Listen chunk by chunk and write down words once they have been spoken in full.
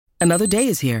Another day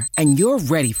is here, and you're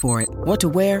ready for it. What to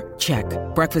wear? Check.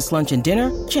 Breakfast, lunch, and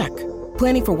dinner? Check.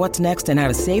 Planning for what's next and how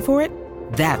to save for it?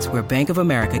 That's where Bank of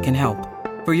America can help.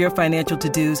 For your financial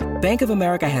to-dos, Bank of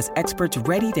America has experts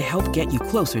ready to help get you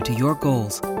closer to your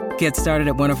goals. Get started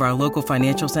at one of our local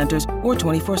financial centers or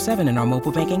 24/7 in our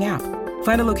mobile banking app.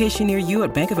 Find a location near you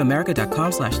at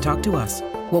bankofamerica.com/talktous.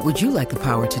 What would you like the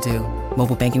power to do?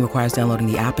 Mobile banking requires downloading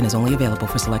the app and is only available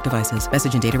for select devices.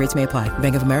 Message and data rates may apply.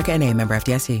 Bank of America N.A., member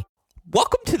FDIC.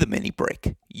 Welcome to the Mini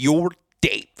Break, your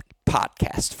daily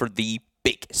podcast for the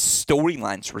biggest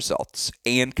storylines, results,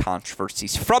 and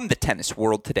controversies from the tennis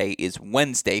world. Today is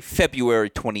Wednesday, February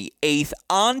 28th.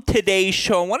 On today's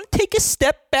show, I want to take a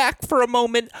step back for a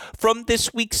moment from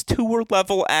this week's tour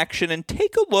level action and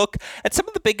take a look at some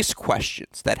of the biggest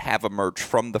questions that have emerged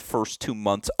from the first 2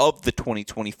 months of the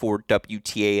 2024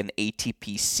 WTA and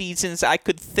ATP seasons. I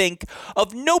could think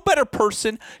of no better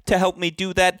person to help me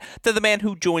do that than the man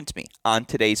who joins me on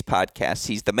today's podcast.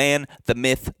 He's the man, the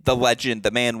myth, the legend,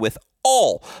 the man with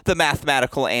all the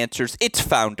mathematical answers. It's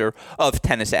founder of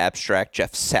Tennis Abstract,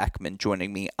 Jeff Sackmann,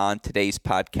 joining me on today's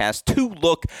podcast to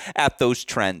look at those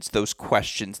trends, those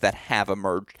questions that have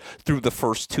emerged through the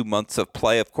first 2 months of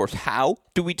play. Of course, how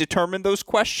do we determine those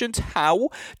questions? How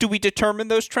do we determine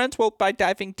those trends? Well, by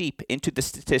diving deep into the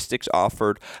statistics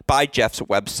offered by Jeff's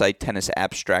website,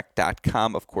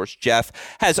 tennisabstract.com. Of course, Jeff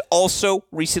has also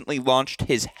recently launched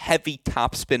his Heavy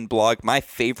Topspin blog, my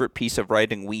favorite piece of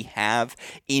writing we have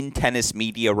in tennis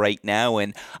media right now.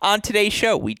 And on today's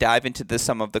show, we dive into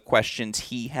some of the questions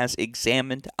he has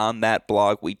examined on that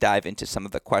blog. We dive into some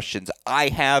of the questions I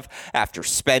have after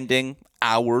spending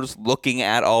hours looking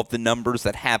at all of the numbers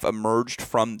that have emerged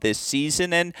from this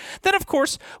season. And then, of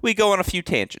course, we go on a few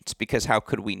tangents, because how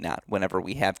could we not whenever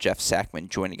we have Jeff Sackmann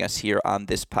joining us here on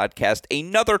this podcast?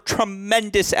 Another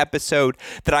tremendous episode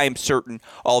that I am certain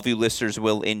all of you listeners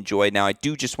will enjoy. Now, I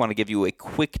do just want to give you a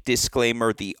quick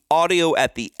disclaimer. The audio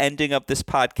at the ending of this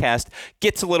podcast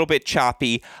gets a little bit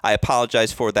choppy. I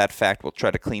apologize for that fact. We'll try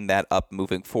to clean that up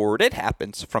moving forward. It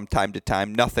happens from time to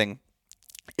time. Nothing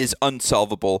is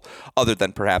unsolvable other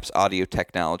than perhaps audio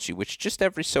technology, which just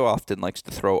every so often likes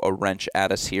to throw a wrench at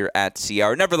us here at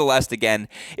CR. Nevertheless, again,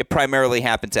 it primarily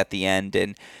happens at the end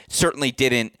and certainly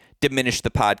didn't diminish the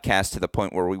podcast to the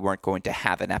point where we weren't going to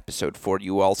have an episode for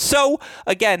you all. So,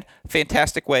 again,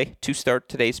 fantastic way to start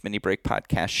today's Mini Break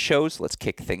podcast shows. Let's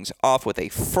kick things off with a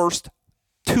first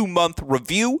 2-month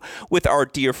review with our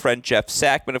dear friend Jeff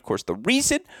Sackmann. Of course, the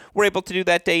reason we're able to do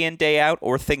that day in, day out,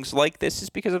 or things like this, is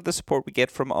because of the support we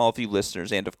get from all of you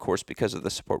listeners, and of course, because of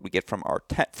the support we get from our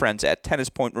friends at Tennis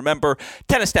Point. Remember,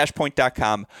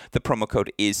 tennis-point.com. The promo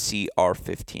code is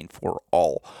CR15 for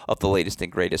all of the latest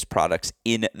and greatest products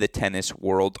in the tennis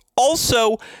world.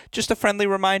 Also, just a friendly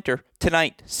reminder,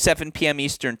 tonight, 7 p.m.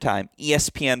 Eastern Time,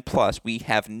 ESPN Plus, we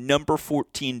have number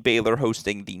 14 Baylor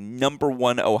hosting the number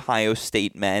 1 Ohio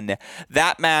State men.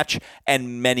 That match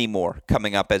and many more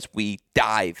coming up as we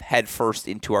dive headfirst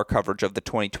into our coverage of the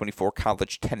 2024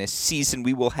 college tennis season.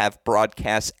 We will have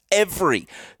broadcasts every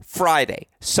Friday,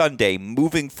 Sunday,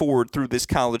 moving forward through this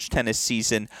college tennis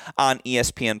season on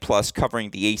ESPN Plus,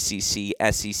 covering the ACC,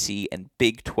 SEC, and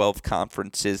Big 12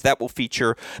 conferences. That will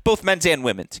feature both men's and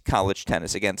women's college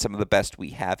tennis. Again, some of the best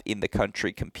we have in the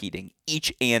country competing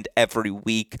each and every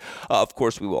week. Of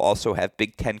course, we will also have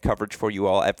Big Ten coverage for you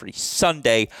all every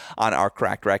Sunday on our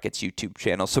Cracked Rackets YouTube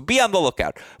channel. So be on the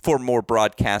lookout for more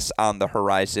broadcasts on the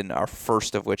horizon, our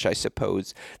first of which, I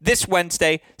suppose, this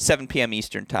Wednesday, 7 p.m.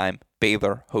 Eastern Time,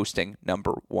 Baylor hosting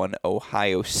number 1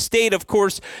 Ohio State. Of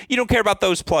course, you don't care about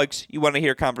those plugs. You want to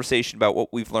hear a conversation about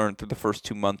what we've learned through the first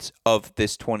 2 months of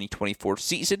this 2024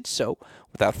 season. So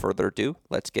without further ado,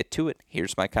 let's get to it.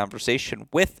 Here's my conversation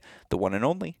with the one and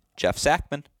only Jeff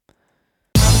Sackmann.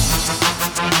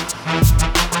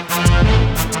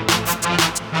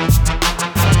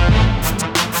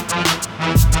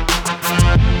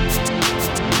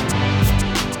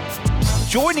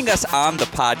 Joining us on the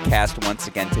podcast once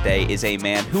again today is a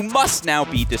man who must now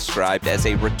be described as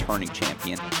a returning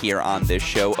champion here on this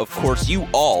show. Of course, you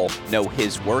all know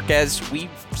his work as we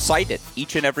cite it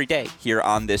each and every day here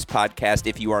on this podcast.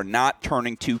 If you are not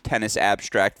turning to Tennis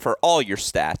Abstract for all your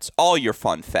stats, all your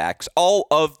fun facts, all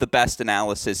of the best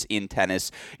analysis in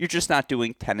tennis, you're just not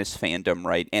doing tennis fandom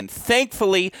right. And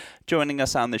thankfully, joining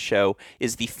us on the show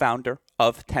is the founder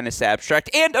of Tennis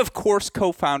Abstract and, of course,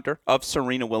 co-founder of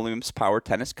Serena Williams Power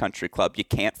Tennis Country Club. You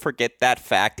can't forget that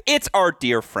fact. It's our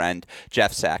dear friend,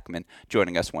 Jeff Sackmann,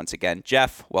 joining us once again.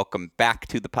 Jeff, welcome back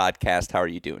to the podcast. How are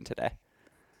you doing today?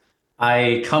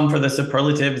 I come for the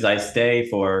superlatives. I stay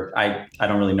for, I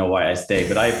don't really know why I stay,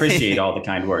 but I appreciate all the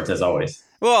kind words as always.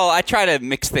 Well, I try to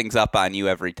mix things up on you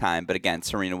every time, but again,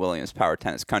 Serena Williams Power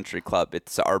Tennis Country Club,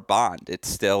 it's our bond. It's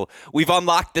still, we've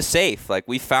unlocked the safe. Like,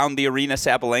 we found the Arena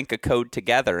Sabalenka code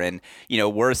together, and,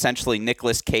 we're essentially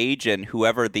Nicolas Cage and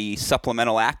whoever the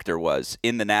supplemental actor was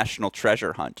in the National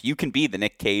Treasure Hunt. You can be the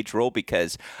Nick Cage role,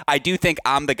 because I do think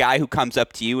I'm the guy who comes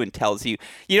up to you and tells you,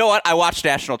 you know what, I watched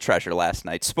National Treasure last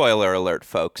night. Spoiler alert,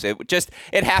 folks.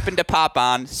 It happened to pop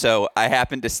on, so I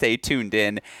happened to stay tuned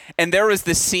in. And there was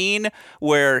the scene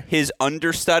where his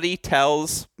understudy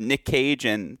tells Nick Cage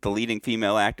and the leading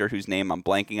female actor, whose name I'm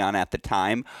blanking on at the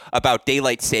time, about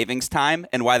daylight savings time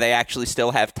and why they actually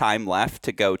still have time left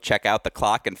to go check out the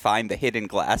clock and find the hidden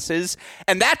glasses.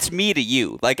 And that's me to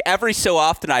you. Like, every so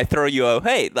often I throw you a,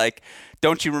 hey, like,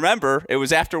 don't you remember, it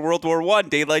was after World War I,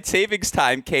 daylight savings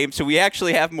time came, so we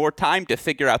actually have more time to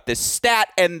figure out this stat.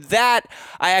 And that,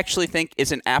 I actually think,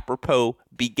 is an apropos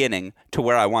beginning to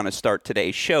where I want to start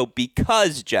today's show,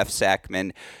 because, Jeff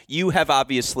Sackmann, you have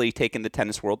obviously taken the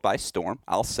tennis world by storm,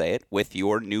 I'll say it, with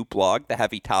your new blog, the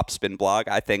Heavy Topspin blog.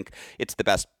 I think it's the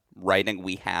best writing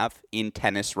we have in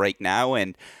tennis right now,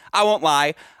 and I won't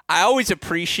lie, I always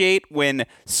appreciate when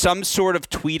some sort of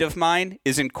tweet of mine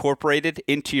is incorporated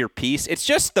into your piece. It's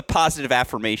just the positive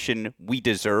affirmation we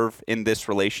deserve in this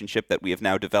relationship that we have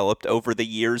now developed over the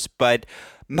years. But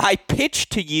my pitch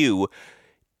to you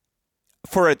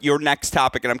for your next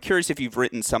topic, and I'm curious if you've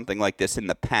written something like this in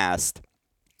the past,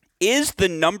 is the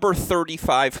number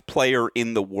 35 player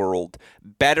in the world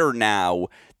better now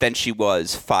than she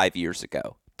was 5 years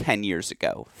ago? 10 years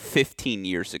ago, 15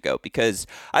 years ago, because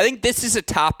I think this is a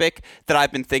topic that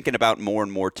I've been thinking about more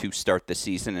and more to start the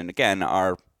season. And again,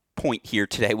 our point here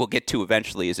today we'll get to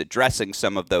eventually is addressing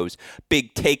some of those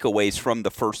big takeaways from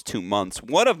the first 2 months.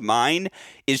 One of mine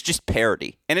is just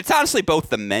parity. And it's honestly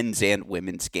both the men's and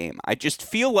women's game. I just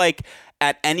feel like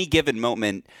at any given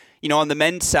moment, on the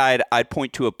men's side, I'd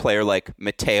point to a player like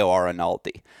Matteo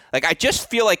Arnaldi. Like, I just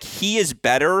feel like he is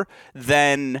better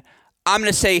than, I'm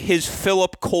going to say, his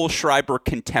Philip Kohlschreiber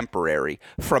contemporary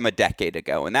from a decade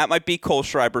ago. And that might be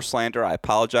Kohlschreiber slander. I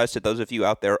apologize to those of you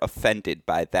out there offended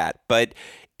by that. But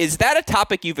is that a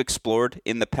topic you've explored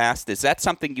in the past? Is that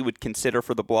something you would consider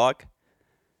for the blog?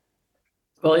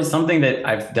 Well, it's something that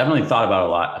I've definitely thought about a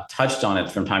lot. I've touched on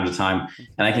it from time to time.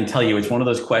 And I can tell you, it's one of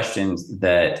those questions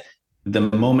that the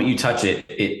moment you touch it,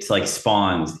 it's like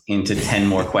spawns into 10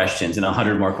 more questions and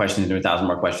 100 more questions and 1,000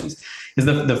 more questions.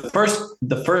 Because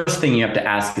the first thing you have to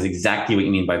ask is exactly what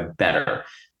you mean by better.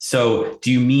 So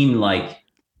do you mean like,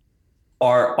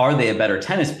 are they a better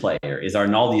tennis player? Is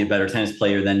Arnaldi a better tennis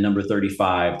player than number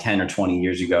 35, 10 or 20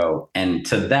 years ago? And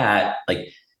to that,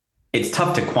 like, it's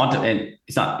tough to quantify.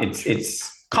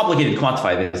 It's complicated to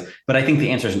quantify this, but I think the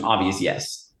answer is an obvious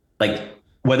yes. Like,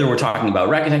 whether we're talking about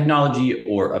racket technology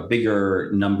or a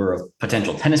bigger number of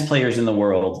potential tennis players in the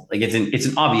world, like, it's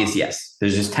an obvious yes.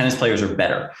 There's just tennis players are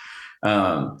better.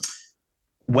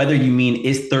 Whether you mean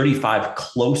is 35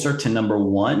 closer to number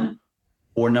 1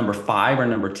 or number 5 or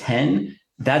number 10,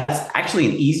 that's actually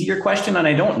an easier question. And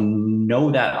I don't know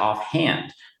that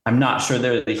offhand. I'm not sure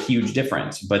there's a huge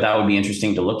difference, but that would be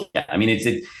interesting to look at. I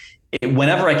mean,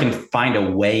 whenever I can find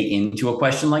a way into a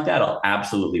question like that, I'll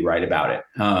absolutely write about it.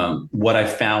 What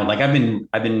I've found, like, I've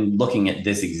been looking at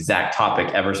this exact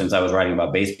topic ever since I was writing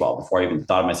about baseball, before I even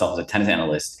thought of myself as a tennis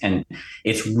analyst. And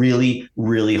it's really,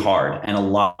 really hard. And a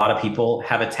lot of people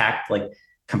have attacked, like,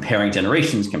 comparing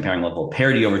generations, comparing level of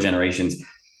parity over generations.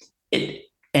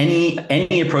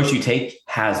 Any approach you take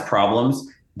has problems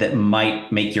that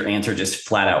might make your answer just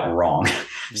flat out wrong.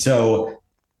 So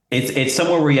it's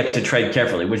somewhere where you have to tread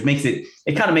carefully, which makes it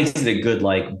kind of makes it a good,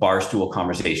 like, barstool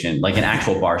conversation, like an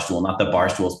actual barstool, not the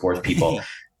barstool sports people.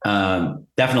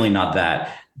 Definitely not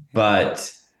that.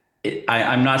 But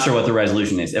I'm not sure what the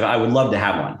resolution is. I would love to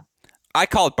have one. I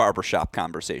call it barbershop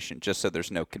conversation, just so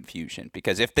there's no confusion,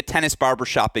 because if the tennis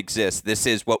barbershop exists, this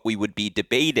is what we would be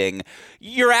debating.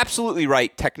 You're absolutely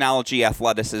right. Technology,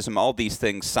 athleticism, all these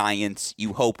things, science,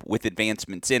 you hope with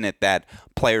advancements in it that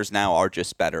players now are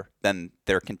just better than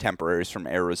their contemporaries from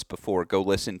eras before. Go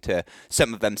listen to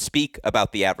some of them speak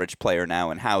about the average player now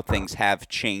and how things have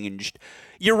changed.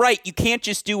 You're right. You can't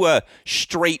just do a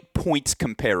straight points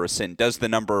comparison. Does the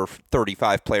number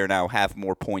 35 player now have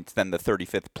more points than the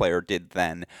 35th player did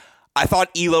then? I thought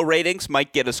ELO ratings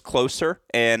might get us closer,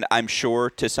 and I'm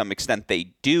sure to some extent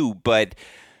they do, but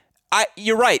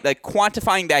You're right. Like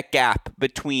quantifying that gap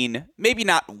between maybe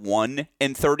not 1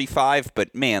 and 35,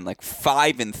 but man, like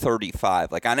 5 and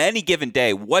 35. Like on any given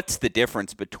day, what's the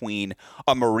difference between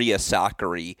a Maria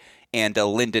Sakkari and a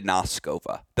Linda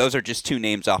Noskova? Those are just two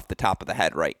names off the top of the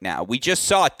head right now. We just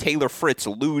saw Taylor Fritz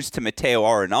lose to Matteo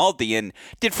Arnaldi, and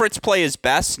did Fritz play his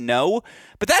best? No.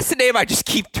 But that's the name I just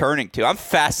keep turning to. I'm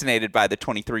fascinated by the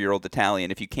 23-year-old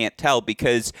Italian, if you can't tell,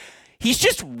 because he's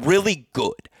just really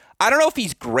good. I don't know if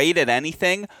he's great at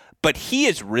anything, but he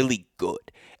is really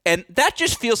good. And that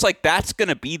just feels like that's going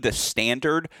to be the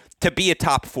standard to be a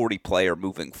top 40 player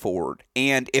moving forward.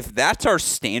 And if that's our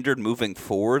standard moving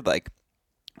forward, like,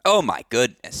 oh my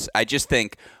goodness, I just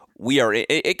think we are,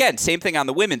 again, same thing on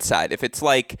the women's side. If it's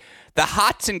like the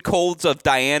hots and colds of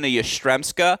Diana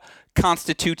Yastremska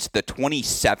constitutes the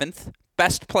 27th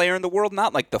best player in the world,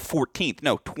 not like the 14th.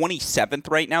 No,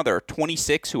 27th right now. There are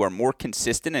 26 who are more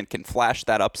consistent and can flash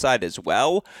that upside as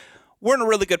well. We're in a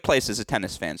really good place as a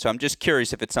tennis fan, so I'm just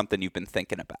curious if it's something you've been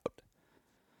thinking about.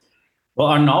 Well,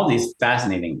 Arnaldi is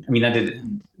fascinating. I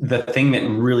mean, the thing that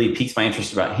really piques my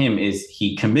interest about him is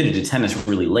he committed to tennis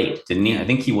really late, didn't he? I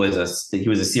think he was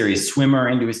a serious swimmer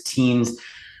into his teens,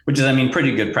 which is, I mean,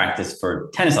 pretty good practice for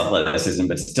tennis athleticism,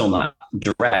 but still not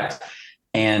direct.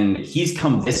 And he's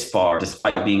come this far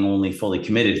despite being only fully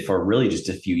committed for really just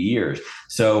a few years.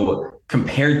 So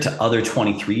compared to other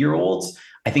 23-year-olds,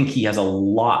 I think he has a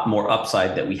lot more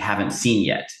upside that we haven't seen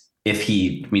yet. If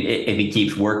he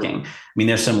keeps working. I mean,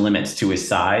 there's some limits to his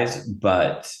size,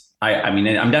 but I'm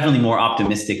definitely more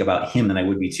optimistic about him than I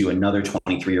would be to another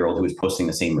 23-year-old who is posting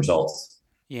the same results.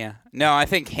 Yeah. No, I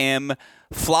think him.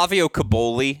 Flavio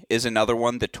Caboli is another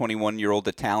one, the 21-year-old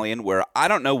Italian, where I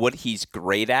don't know what he's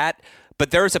great at, but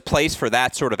there's a place for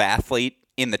that sort of athlete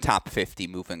in the top 50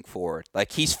 moving forward.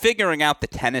 Like, he's figuring out the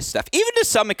tennis stuff, even to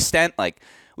some extent. Like,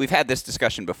 we've had this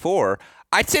discussion before.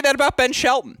 I'd say that about Ben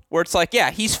Shelton, where it's like,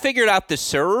 yeah, he's figured out the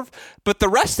serve, but the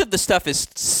rest of the stuff is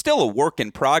still a work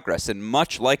in progress. And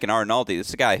much like an Arnaldi, this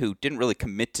is a guy who didn't really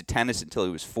commit to tennis until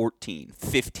he was 14,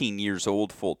 15 years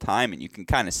old full time, and you can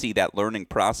kind of see that learning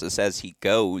process as he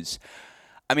goes.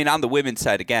 I mean, on the women's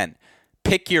side, again,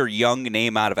 pick your young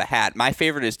name out of a hat. My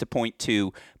favorite is to point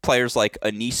to players like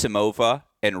Anisimova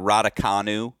and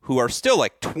Raducanu, who are still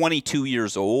like 22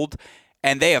 years old,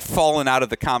 and they have fallen out of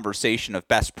the conversation of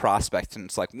best prospects. And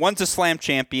it's like, one's a slam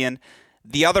champion.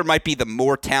 The other might be the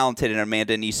more talented in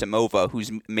Amanda Anisimova,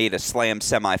 who's made a slam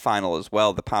semifinal as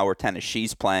well, the power tennis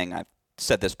she's playing. I've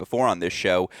said this before on this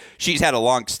show. She's had a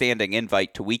long-standing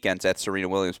invite to weekends at Serena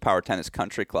Williams Power Tennis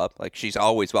Country Club. Like, she's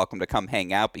always welcome to come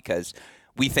hang out because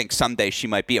we think someday she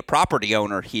might be a property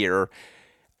owner here.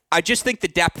 I just think the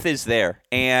depth is there,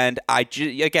 and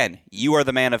again, you are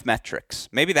the man of metrics.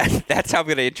 Maybe that's how I'm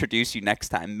going to introduce you next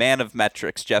time. Man of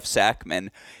metrics, Jeff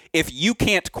Sackmann. If you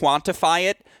can't quantify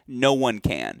it, no one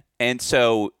can. And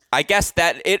so I guess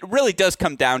that it really does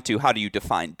come down to, how do you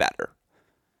define better?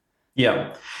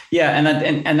 Yeah.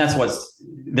 And that's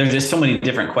there's just so many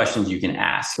different questions you can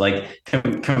ask, like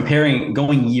comparing,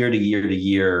 going year to year to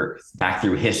year back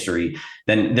through history.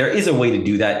 Then there is a way to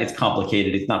do that. It's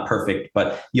complicated. It's not perfect,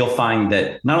 but you'll find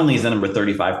that not only is the number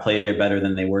 35 player better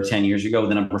than they were 10 years ago,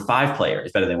 the number 5 player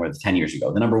is better than they were 10 years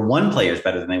ago. The number 1 player is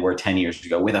better than they were 10 years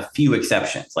ago, with a few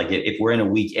exceptions. Like, if we're in a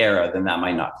weak era, then that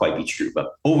might not quite be true,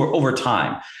 but over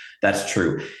time, that's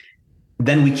true.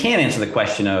 Then we can answer the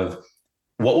question of,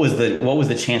 what was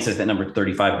the chances that number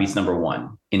 35 beats number 1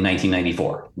 in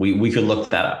 1994? We could look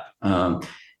that up.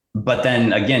 But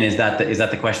then again, is that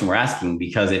the question we're asking?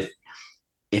 Because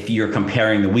if you're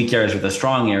comparing the weak eras with the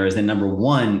strong eras, then number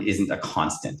 1 isn't a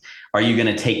constant. Are you going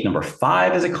to take number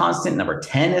 5 as a constant, number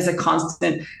 10 as a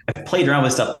constant? I've played around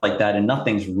with stuff like that, and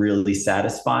nothing's really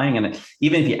satisfying. And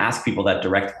even if you ask people that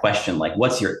direct question, like,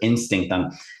 what's your instinct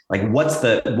on, like, what's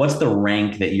the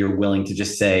rank that you're willing to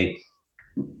just say,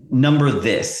 number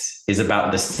this is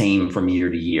about the same from year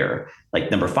to year,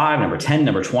 like number 5, number 10,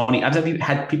 number 20. I've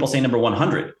had people say number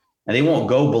 100, and they won't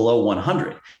go below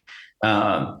 100.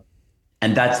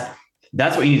 And that's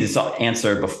what you need to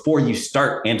answer before you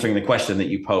start answering the question that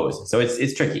you pose. So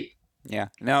it's tricky. Yeah.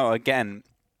 No, again,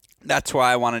 that's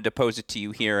why I wanted to pose it to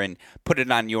you here and put it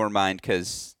on your mind,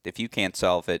 because if you can't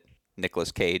solve it,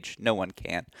 Nicolas Cage, no one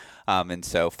can. And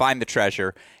so find the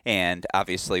treasure, and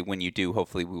obviously when you do,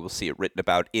 hopefully we will see it written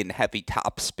about in Heavy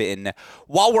Topspin.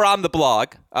 While we're on the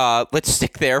blog, let's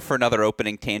stick there for another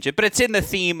opening tangent, but it's in the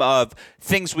theme of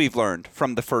things we've learned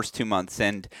from the first 2 months.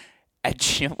 And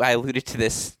I alluded to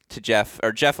this to Jeff,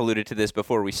 or Jeff alluded to this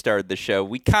before we started the show.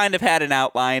 We kind of had an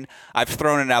outline. I've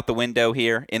thrown it out the window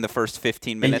here in the first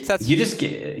 15 minutes. You just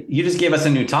gave us a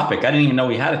new topic. I didn't even know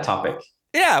we had a topic.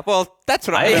 Yeah, well, that's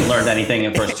what I haven't learned anything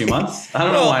in the first 2 months. I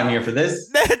don't know why I'm here for this.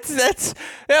 That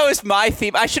was my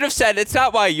theme. I should have said it's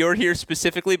not why you're here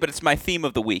specifically, but it's my theme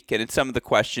of the week, and it's some of the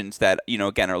questions that,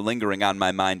 again, are lingering on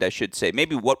my mind, I should say.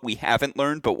 Maybe what we haven't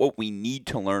learned, but what we need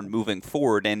to learn moving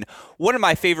forward. And one of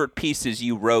my favorite pieces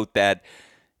you wrote that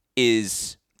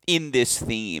is in this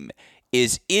theme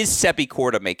is Sebi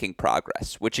Korda making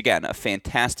progress? Which, again, a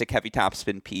fantastic heavy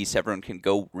topspin piece. Everyone can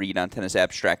go read on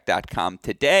tennisabstract.com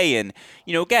today. And,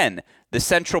 again, the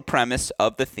central premise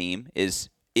of the theme is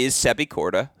Sebi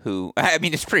Korda, who,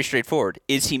 it's pretty straightforward.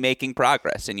 Is he making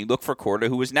progress? And you look for Korda,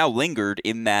 who has now lingered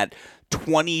in that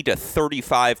 20 to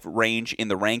 35 range in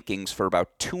the rankings for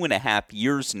about 2.5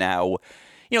 years now.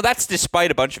 That's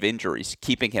despite a bunch of injuries,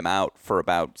 keeping him out for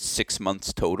about 6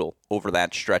 months total over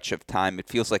that stretch of time. It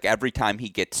feels like every time he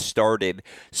gets started,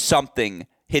 something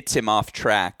hits him off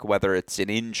track, whether it's an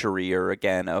injury or,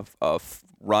 again, a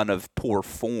run of poor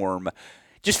form.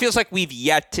 Just feels like we've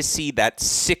yet to see that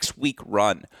 6-week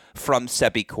run from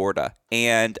Sebi Korda.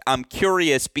 And I'm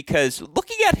curious because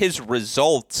looking at his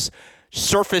results,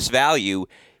 surface value,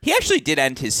 he actually did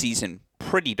end his season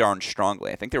pretty darn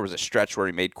strongly. I think there was a stretch where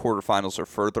he made quarterfinals or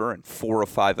further in 4 of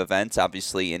 5 events.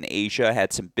 Obviously in Asia,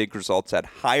 had some big results at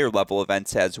higher level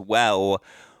events as well.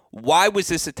 Why was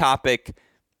this a topic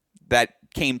that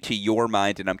came to your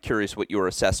mind? And I'm curious what your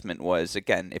assessment was.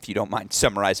 Again, if you don't mind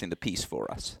summarizing the piece for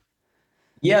us.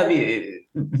 Yeah,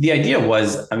 the idea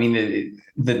was,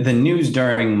 the news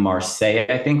during Marseille,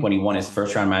 I think, when he won his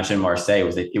first round match in Marseille,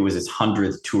 was that it was his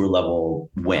 100th tour level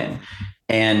win.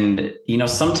 And,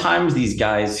 sometimes these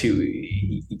guys who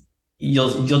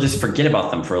you'll just forget about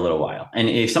them for a little while. And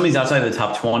if somebody's outside of the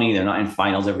top 20, they're not in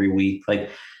finals every week. Like,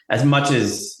 as much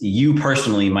as you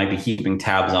personally might be keeping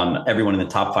tabs on everyone in the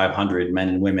top 500 men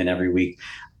and women every week,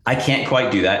 I can't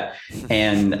quite do that.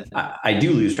 And I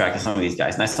do lose track of some of these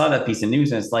guys. And I saw that piece of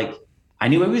news and it's like, I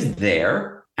knew he was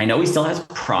there. I know he still has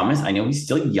promise. I know he's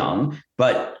still young,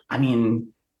 but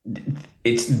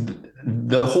it's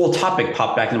the whole topic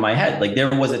popped back into my head. Like,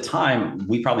 there was a time,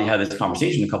 we probably had this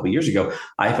conversation a couple of years ago,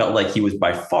 I felt like he was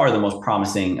by far the most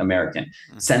promising American.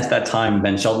 Since that time,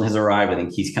 Ben Shelton has arrived. I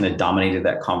think he's kind of dominated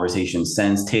that conversation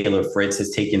since. Taylor Fritz has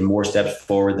taken more steps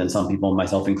forward than some people,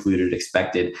 myself included,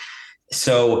 expected.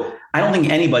 So I don't think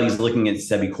anybody's looking at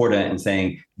Sebi Korda and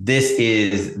saying, this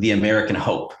is the American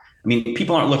hope.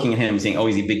 People aren't looking at him and saying, oh,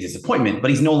 he's a big disappointment, but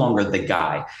he's no longer the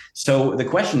guy. So the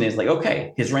question is, like,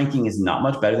 okay, his ranking is not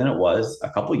much better than it was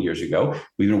a couple of years ago.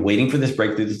 We've been waiting for this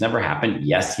breakthrough. This never happened.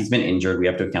 Yes, he's been injured. We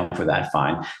have to account for that.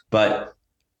 Fine. But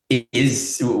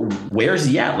where's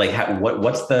he at? Like,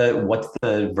 what's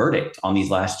the verdict on these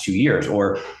last 2 years?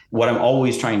 Or what I'm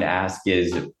always trying to ask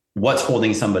is, what's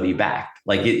holding somebody back?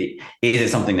 Like, is it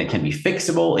something that can be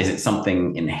fixable? Is it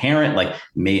something inherent? Like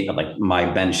my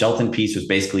Ben Shelton piece was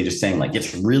basically just saying, like,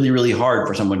 it's really, really hard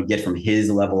for someone to get from his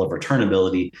level of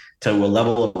returnability to a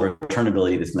level of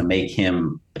returnability that's going to make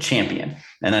him a champion.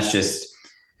 And that's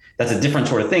a different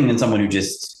sort of thing than someone who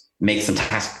just makes some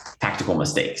tactical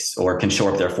mistakes or can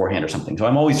shore up their forehand or something. So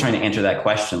I'm always trying to answer that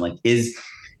question. Like, is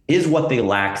what they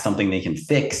lack something they can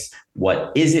fix?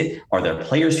 What is it? Are there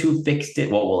players who fixed it?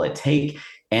 What will it take?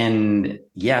 And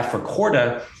yeah, for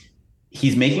Korda,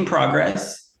 he's making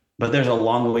progress, but there's a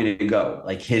long way to go.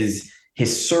 Like, his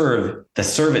serve, the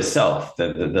serve itself,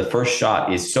 the first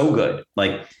shot is so good.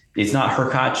 Like, it's not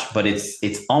Hurkacz, but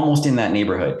it's almost in that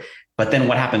neighborhood. But then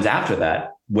what happens after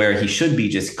that, where he should be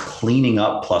just cleaning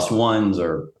up +1s,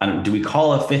 or do we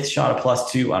call a fifth shot a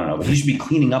 +2? I don't know, but he should be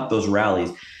cleaning up those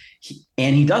rallies.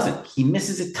 And he doesn't. He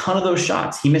misses a ton of those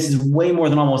shots. He misses way more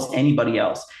than almost anybody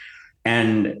else.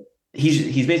 And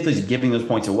he's basically just giving those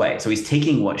points away. So he's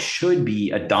taking what should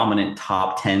be a dominant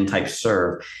top 10 type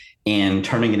serve and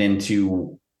turning it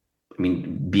into,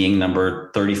 being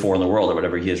number 34 in the world or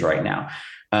whatever he is right now.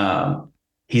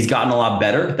 He's gotten a lot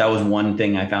better. That was one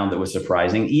thing I found that was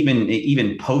surprising.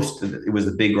 Even post, it was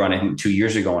the big run, I think 2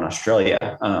 years ago in Australia.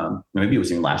 Maybe it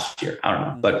was even last year. I don't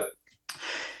know. But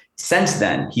since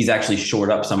then, he's actually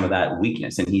shored up some of that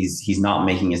weakness, and he's not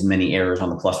making as many errors on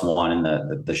the +1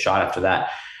 and the shot after that.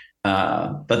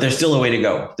 But there's still a way to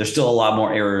go. There's still a lot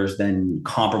more errors than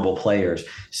comparable players.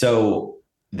 So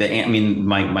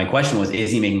my question was,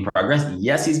 is he making progress?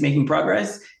 Yes, he's making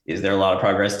progress. Is there a lot of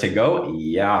progress to go?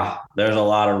 Yeah, there's a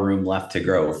lot of room left to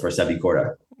grow for Sebi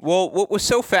Korda. Well, what was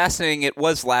so fascinating, it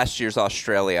was last year's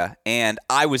Australia, and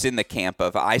I was in the camp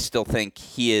of, I still think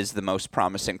he is the most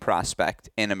promising prospect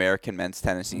in American men's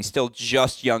tennis, and he's still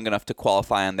just young enough to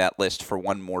qualify on that list for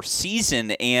one more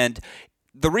season, and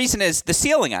the reason is the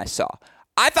ceiling I saw.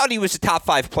 I thought he was a top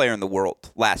 5 player in the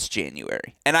world last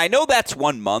January, and I know that's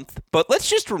 1 month, but let's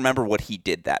just remember what he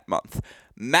did that month.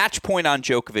 Match point on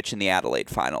Djokovic in the Adelaide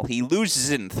final. He loses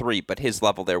in 3, but his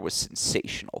level there was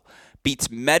sensational. Beats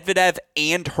Medvedev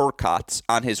and Hurkacz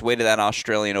on his way to that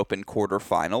Australian Open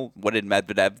quarterfinal. What did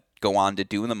Medvedev go on to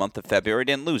do in the month of February?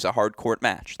 Didn't lose a hard court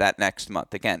match that next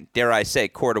month. Again, dare I say,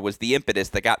 Korda was the impetus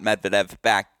that got Medvedev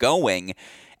back going,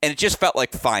 and it just felt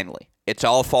like finally, it's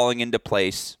all falling into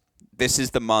place. This is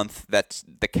the month that's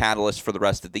the catalyst for the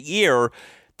rest of the year.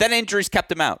 Then injuries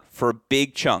kept him out for a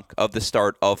big chunk of the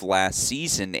start of last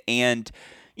season. And,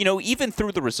 even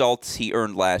through the results he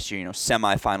earned last year,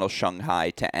 semifinal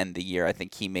Shanghai to end the year. I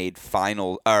think he made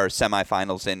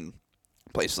semifinals in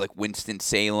places like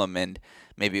Winston-Salem, and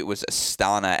maybe it was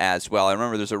Astana as well. I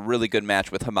remember there's a really good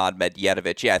match with Hamad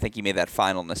Medjedovic. Yeah, I think he made that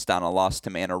final in Astana, lost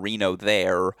to Mannarino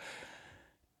there.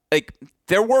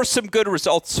 There were some good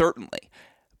results, certainly.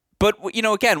 But,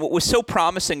 again, what was so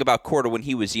promising about Korda when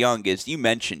he was young is, you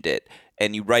mentioned it,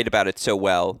 and you write about it so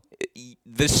well,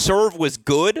 the serve was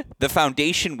good, the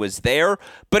foundation was there,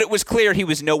 but it was clear he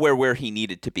was nowhere where he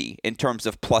needed to be in terms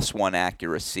of +1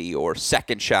 accuracy or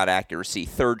second shot accuracy,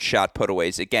 third shot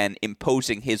putaways, again,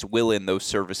 imposing his will in those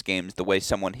service games the way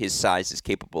someone his size is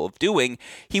capable of doing.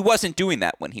 He wasn't doing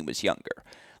that when he was younger.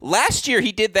 Last year,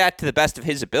 he did that to the best of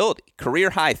his ability.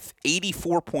 Career high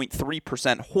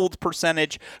 84.3% hold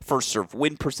percentage, first serve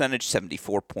win percentage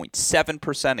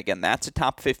 74.7%. Again, that's a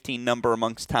top 15 number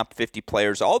amongst top 50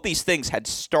 players. All these things had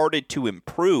started to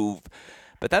improve,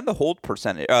 but then the hold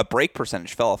percentage, break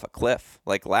percentage fell off a cliff.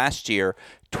 Like last year,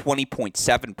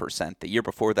 20.7%. The year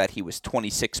before that, he was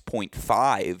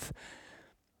 26.5%.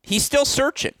 He's still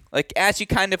searching, as you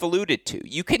kind of alluded to.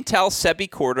 You can tell Sebi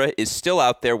Korda is still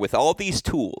out there with all these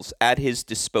tools at his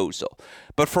disposal.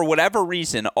 But for whatever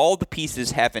reason, all the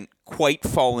pieces haven't quite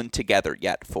fallen together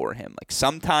yet for him.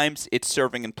 Sometimes it's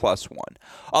serving in +1.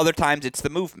 Other times it's the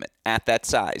movement at that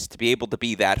size to be able to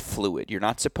be that fluid. You're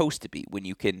not supposed to be when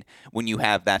you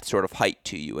have that sort of height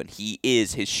to you. And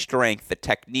his strength, the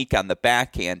technique on the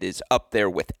backhand is up there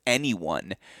with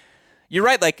anyone. You're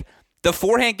right, the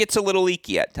forehand gets a little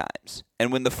leaky at times.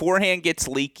 And when the forehand gets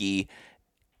leaky,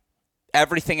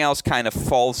 everything else kind of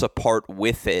falls apart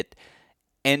with it.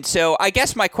 And so I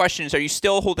guess my question is, are you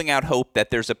still holding out hope that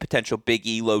there's a potential big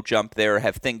elo jump there?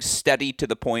 Have things steadied to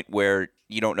the point where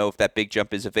you don't know if that big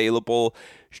jump is available?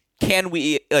 Should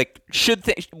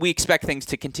we expect things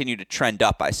to continue to trend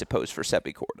up, I suppose, for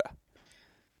Sebi Korda?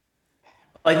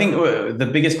 I think the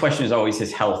biggest question is always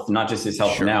his health, not just his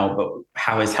health now, but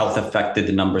how his health affected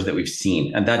the numbers that we've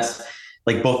seen. And that's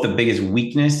both the biggest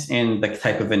weakness in the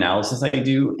type of analysis I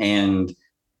do and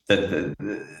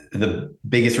the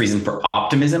biggest reason for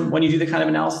optimism when you do the kind of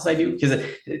analysis I do. Because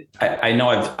I know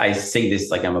I say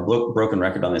this, I'm a broken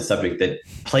record on this subject, that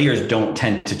players don't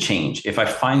tend to change. If I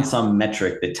find some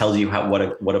metric that tells you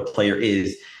what a player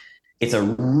is, it's a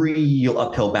real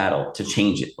uphill battle to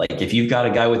change it. If you've got a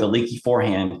guy with a leaky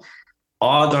forehand,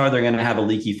 odds are they're going to have a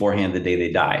leaky forehand the day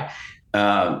they die.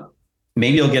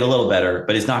 Maybe it'll get a little better,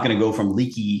 but it's not going to go from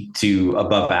leaky to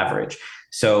above average.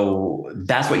 So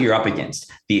that's what you're up against.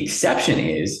 The exception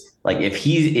is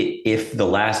if the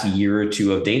last year or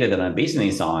two of data that I'm basing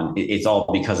this on, it's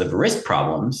all because of wrist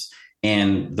problems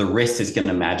and the wrist is going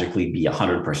to magically be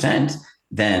 100%,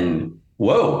 then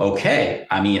whoa, okay.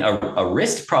 I mean, a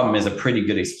wrist problem is a pretty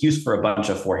good excuse for a bunch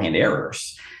of forehand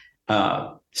errors.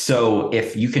 So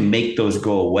if you can make those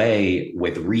go away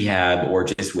with rehab or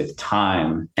just with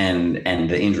time and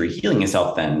the injury healing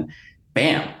itself, then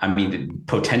bam, I mean,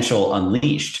 potential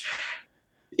unleashed.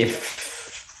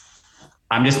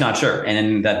 I'm just not sure.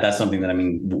 And that's something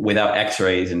that, without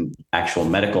x-rays and actual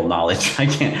medical knowledge,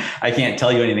 I can't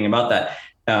tell you anything about that.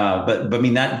 But I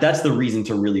mean, that's the reason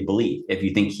to really believe. If you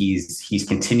think he's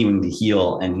continuing to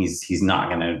heal and he's not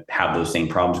going to have those same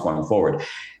problems going forward.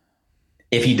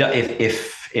 If he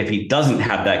doesn't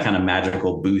have that kind of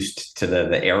magical boost to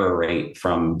the error rate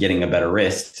from getting a better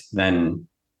wrist, then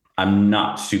I'm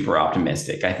not super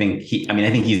optimistic. I think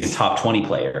he's a top 20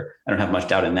 player. I don't have much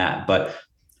doubt in that, but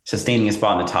sustaining a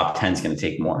spot in the top 10 is going to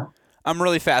take more. I'm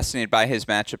really fascinated by his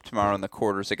matchup tomorrow in the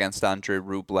quarters against Andrei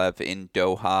Rublev in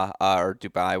Doha or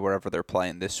Dubai, wherever they're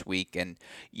playing this week. And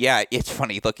yeah, it's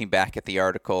funny looking back at the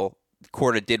article.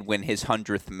 Korda did win his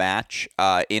 100th match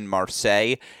in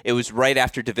Marseille. It was right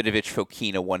after Davidovich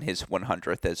Fokina won his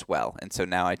 100th as well. And so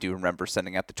now I do remember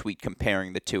sending out the tweet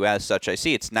comparing the two. As such, I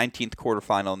see it's 19th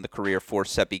quarterfinal in the career for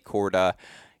Sebi Korda.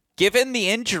 Given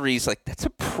the injuries, that's a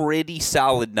pretty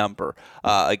solid number,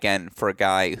 again, for a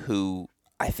guy who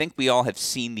I think we all have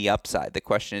seen the upside. The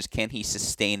question is, can he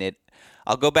sustain it?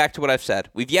 I'll go back to what I've said.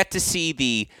 We've yet to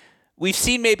see we've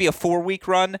seen maybe a 4-week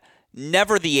run.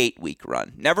 never the 8-week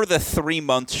run, never the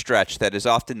 3-month stretch that is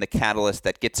often the catalyst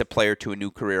that gets a player to a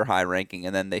new career high ranking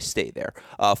and then they stay there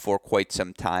for quite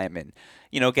some time. And,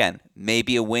 again,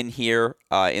 maybe a win here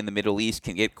in the Middle East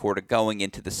can get Korda going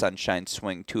into the Sunshine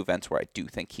Swing, 2 events where I do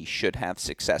think he should have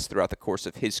success throughout the course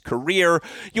of his career.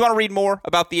 You want to read more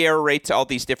about the error rates, all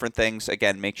these different things,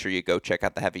 again, make sure you go check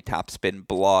out the Heavy Topspin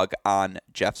blog on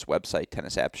Jeff's website,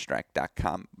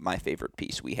 tennisabstract.com, my favorite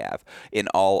piece we have in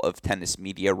all of tennis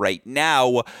media right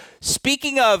now.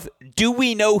 Speaking of, do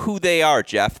we know who they are,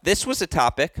 Jeff? This was a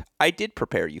topic I did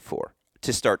prepare you for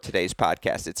to start today's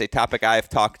podcast. It's a topic I have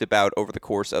talked about over the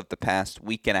course of the past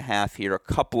week and a half here a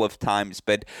couple of times,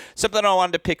 but something I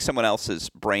wanted to pick someone else's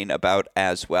brain about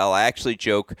as well. I actually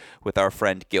joke with our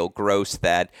friend Gil Gross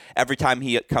that every time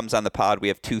he comes on the pod, we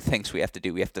have 2 things we have to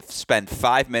do. We have to spend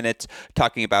 5 minutes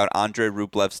talking about Andrei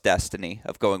Rublev's destiny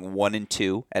of going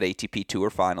 1-2 at ATP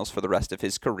Tour Finals for the rest of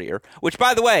his career, which,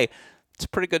 by the way, it's a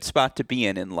pretty good spot to be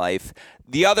in life.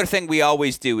 The other thing we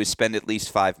always do is spend at least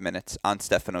 5 minutes on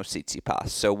Stefanos Tsitsipas.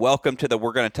 So welcome to the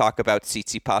We're Going to Talk About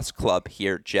Tsitsipas Club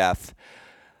here, Jeff.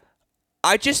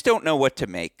 I just don't know what to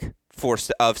make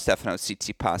of Stefanos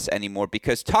Tsitsipas anymore,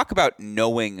 because talk about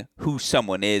knowing who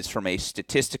someone is from a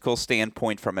statistical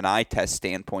standpoint, from an eye test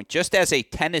standpoint. Just as a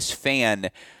tennis fan,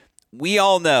 we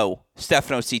all know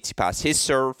Stefanos Tsitsipas, his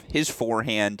serve, his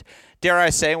forehand, dare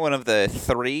I say, one of the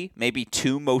 3, maybe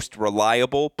 2 most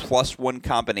reliable +1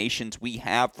 combinations we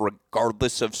have,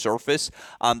 regardless of surface,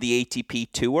 on the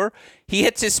ATP Tour. He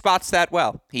hits his spots that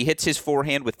well. He hits his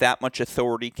forehand with that much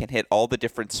authority, can hit all the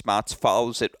different spots,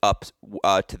 follows it up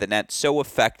to the net so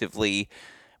effectively.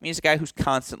 I mean, he's a guy who's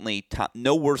constantly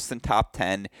no worse than top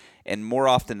 10, and more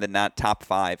often than not, top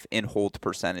 5 in hold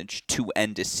percentage to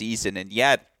end a season. And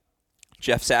yet,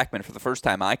 Jeff Sackmann, for the first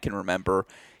time I can remember,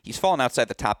 he's fallen outside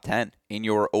the top 10 in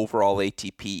your overall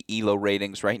ATP ELO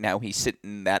ratings. Right now, he's sitting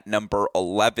in that number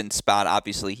 11 spot.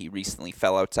 Obviously, he recently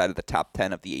fell outside of the top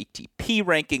 10 of the ATP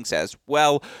rankings as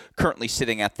well, currently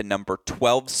sitting at the number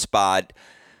 12 spot.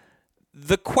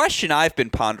 The question I've been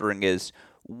pondering is,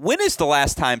 when is the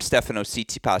last time Stefanos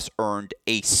Tsitsipas earned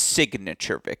a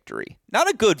signature victory? Not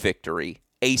a good victory,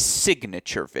 a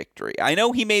signature victory. I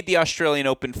know he made the Australian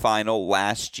Open final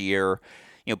last year,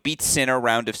 beats Sinner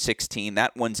round of 16.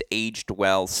 That one's aged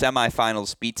well.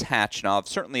 Semifinals beats Khachanov.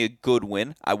 Certainly a good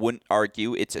win. I wouldn't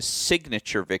argue it's a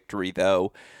signature victory,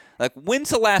 though. Like, when's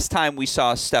the last time we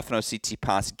saw Stefanos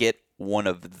Tsitsipas get one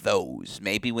of those?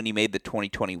 Maybe when he made the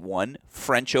 2021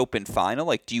 French Open final?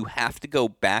 Like, do you have to go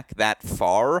back that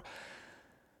far?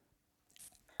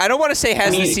 I don't want to say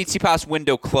the Tsitsipas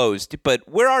window closed, but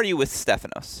where are you with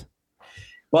Stefanos?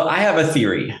 Well, I have a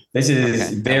theory. This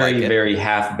is very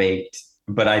half-baked,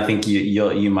 but I think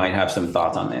you might have some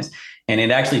thoughts on this. And it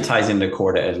actually ties into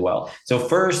Korda as well. So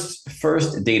first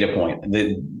data point,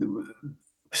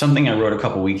 something I wrote a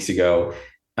couple weeks ago,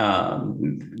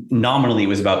 nominally it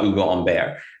was about Hugo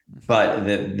Humbert, but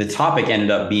the topic ended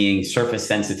up being surface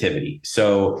sensitivity.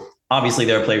 So obviously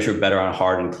there are players who are better on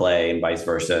hard and clay and vice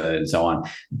versa and so on.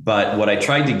 But what I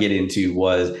tried to get into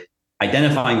was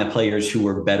identifying the players who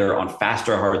were better on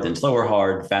faster hard than slower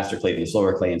hard, faster clay than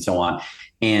slower clay, and so on.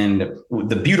 And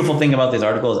the beautiful thing about this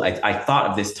article is I thought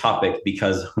of this topic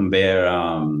because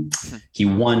Humbert, he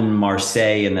won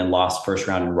Marseille and then lost first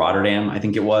round in Rotterdam, I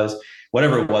think it was.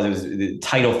 Whatever it was the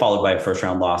title followed by a first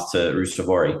round loss to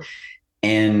Ruusuvuori.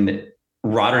 And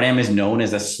Rotterdam is known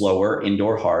as a slower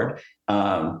indoor hard.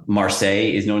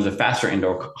 Marseille is known as a faster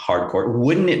indoor hard court.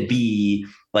 Wouldn't it be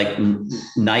like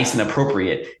nice and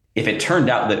appropriate if it turned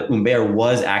out that Humbert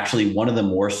was actually one of the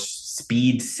more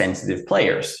speed sensitive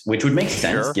players, which would make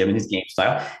sense given his game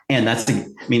style? And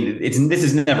this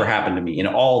has never happened to me in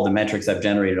all the metrics I've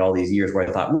generated all these years, where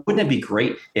I thought, wouldn't it be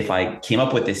great if I came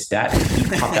up with this stat and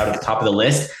he popped out at the top of the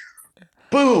list?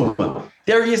 Boom!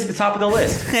 There he is at the top of the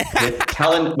list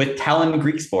with Talon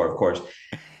Griekspoor, of course.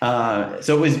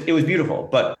 So it was beautiful,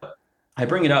 but I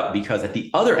bring it up because at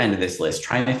the other end of this list,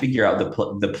 trying to figure out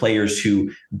the players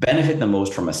who benefit the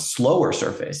most from a slower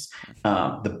surface,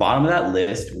 the bottom of that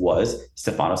list was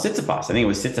Stefanos Tsitsipas. I think it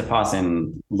was Tsitsipas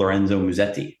and Lorenzo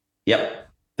Musetti. Yep,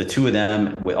 the two of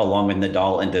them, along with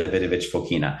Nadal and Davidovich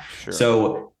Fokina. Sure.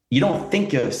 So you don't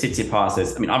think of Tsitsipas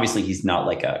as, obviously he's not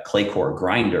like a clay court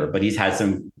grinder, but he's had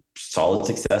some solid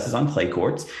successes on clay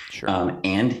courts. Sure.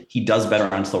 And he does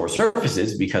better on slower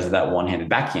surfaces because of that one-handed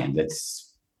backhand. That's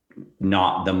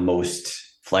not the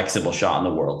most flexible shot in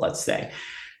the world, let's say.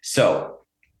 So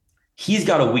he's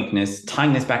got a weakness.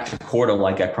 Tying this back to Korda,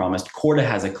 like I promised, Korda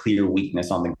has a clear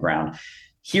weakness on the ground.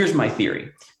 Here's my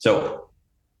theory. So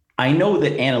I know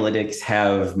that analytics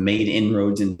have made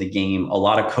inroads in the game. A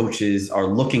lot of coaches are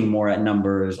looking more at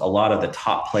numbers. A lot of the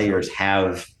top players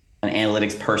have an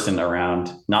analytics person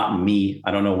around. Not me.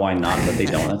 I don't know why not, but they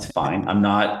don't. That's fine. I'm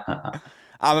not.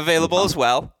 I'm available as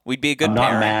well. We'd be a good I'm not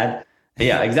pairing. mad.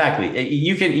 Yeah, exactly.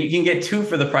 You can get two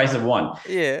for the price of one.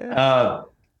 Yeah.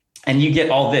 And you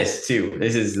get all this too.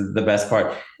 This is the best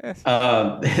part.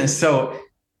 So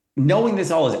knowing this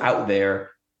all is out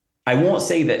there, I won't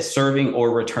say that serving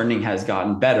or returning has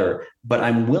gotten better, but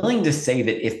I'm willing to say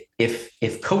that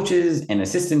if coaches and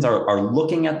assistants are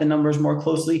looking at the numbers more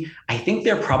closely, I think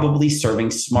they're probably serving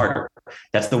smarter.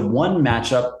 That's the one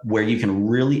matchup where you can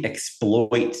really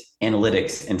exploit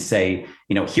analytics and say,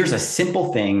 here's a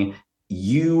simple thing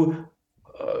you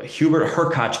Hubert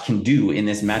Hurkacz can do in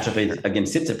this matchup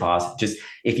against Tsitsipas. Just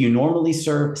if you normally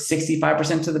serve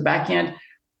 65% to the backhand,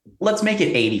 let's make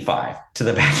it 85 to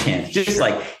the backhand. Just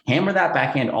like hammer that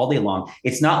backhand all day long.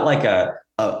 It's not like a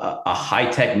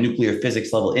high-tech nuclear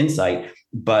physics level insight,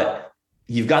 but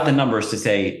you've got the numbers to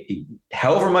say,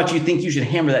 however much you think you should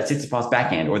hammer that Tsitsipas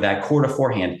backhand or that quarter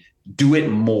forehand, do it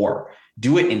more.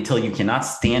 Do it until you cannot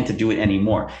stand to do it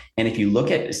anymore. And if you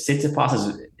look at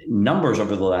Tsitsipas's numbers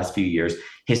over the last few years,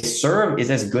 his serve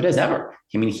is as good as ever.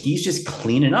 I mean, he's just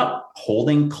cleaning up,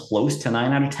 holding close to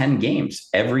 9 out of 10 games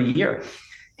every year.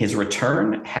 His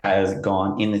return has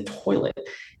gone in the toilet,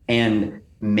 and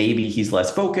maybe he's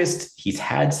less focused. He's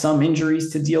had some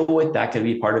injuries to deal with. That could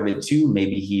be part of it too.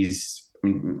 Maybe he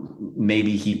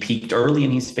peaked early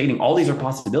and he's fading. All these are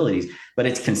possibilities, but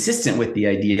it's consistent with the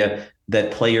idea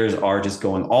that players are just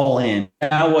going all in.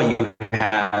 Now what you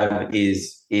have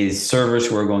is servers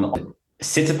who are going all in.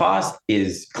 Tsitsipas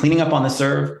is cleaning up on the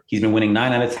serve. He's been winning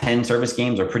 9 out of 10 service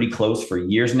games, or pretty close, for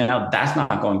years now. That's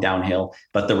not going downhill,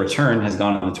 but the return has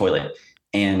gone in the toilet.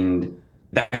 And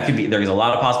that could be, there's a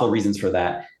lot of possible reasons for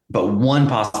that. But one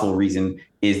possible reason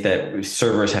is that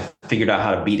servers have figured out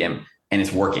how to beat him, and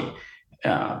it's working.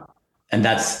 And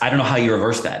I don't know how you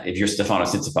reverse that. If you're Stefano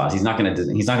Tsitsipas, he's not going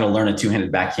to learn a two-handed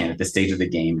backhand at this stage of the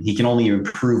game. He can only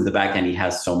improve the backhand he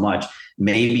has so much.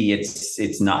 Maybe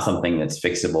it's not something that's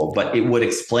fixable, but it would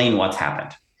explain what's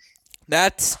happened.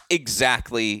 That's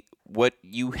exactly what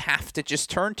you have to just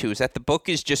turn to, is that the book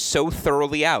is just so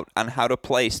thoroughly out on how to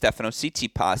play Stefano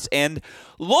Tsitsipas. And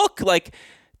look, like,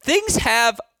 things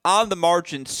have on the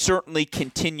margin certainly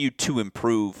continued to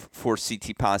improve for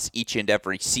Tsitsipas each and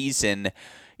every season.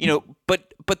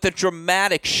 But the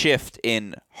dramatic shift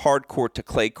in hard court to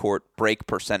clay court break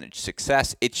percentage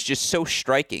success, it's just so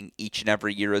striking each and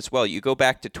every year as well. You go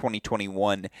back to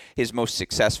 2021, his most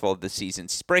successful of the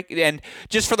season's break. And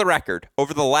just for the record,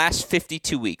 over the last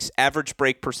 52 weeks, average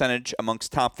break percentage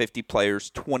amongst top 50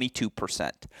 players,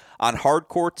 22%. On hard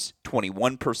courts,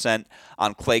 21%.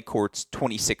 On clay courts,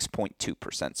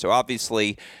 26.2%. So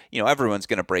obviously, everyone's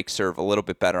going to break serve a little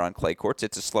bit better on clay courts.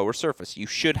 It's a slower surface. You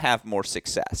should have more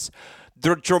success.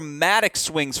 The dramatic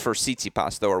swings for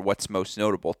Tsitsipas, though, are what's most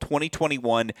notable.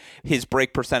 2021, his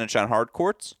break percentage on hard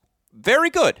courts,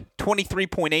 very good,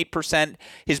 23.8%.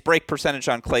 His break percentage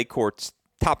on clay courts,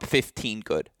 top 15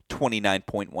 good,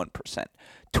 29.1%.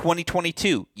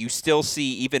 2022, you still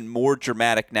see even more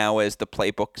dramatic now as the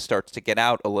playbook starts to get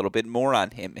out a little bit more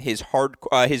on him. His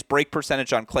break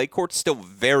percentage on clay courts still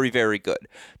very, very good,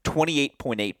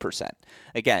 28.8%.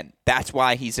 Again, that's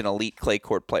why he's an elite clay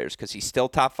court player, because he's still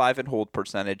top 5 in hold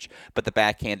percentage, but the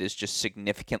backhand is just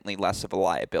significantly less of a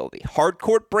liability. Hard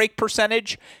court break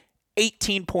percentage,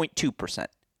 18.2%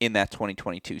 in that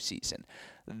 2022 season.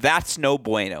 That's no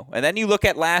bueno. And then you look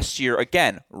at last year,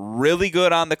 again, really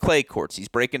good on the clay courts. He's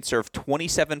breaking serve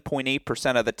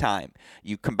 27.8% of the time.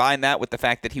 You combine that with the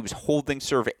fact that he was holding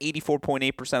serve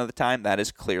 84.8% of the time, that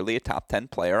is clearly a top 10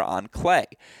 player on clay.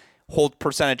 Hold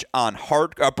percentage on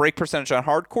break percentage on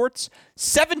hard courts,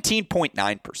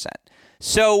 17.9%.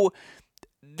 So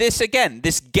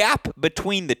this gap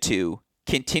between the two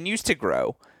continues to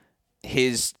grow.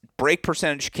 His break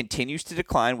percentage continues to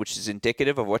decline, which is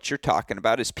indicative of what you're talking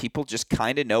about, is people just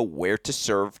kind of know where to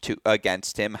serve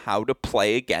against him, how to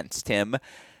play against him.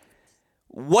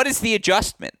 What is the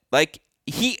adjustment? Like,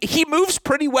 he moves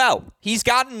pretty well. He's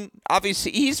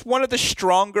one of the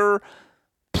stronger,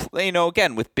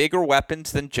 again, with bigger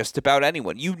weapons than just about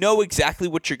anyone. You know exactly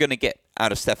what you're going to get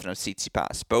out of Stefano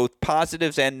Tsitsipas, both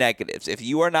positives and negatives. If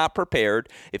you are not prepared,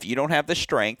 if you don't have the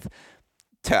strength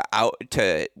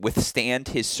to withstand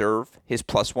his serve, his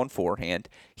 +1 forehand,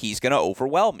 he's going to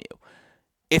overwhelm you.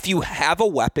 If you have a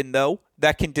weapon, though,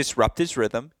 that can disrupt his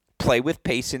rhythm, play with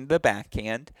pace in the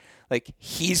backhand, like,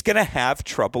 he's going to have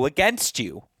trouble against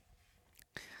you.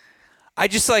 I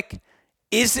just,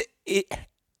 is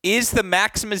Is the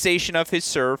maximization of his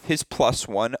serve, his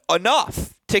 +1,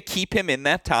 enough to keep him in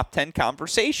that top 10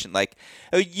 conversation? Like,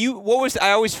 I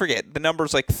always forget the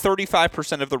numbers, like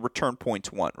 35% of the return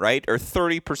points won, right? Or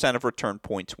 30% of return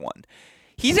points won.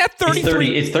 He's at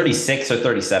 33. It's 36 or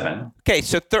 37. Okay,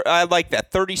 so I like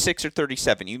that, 36 or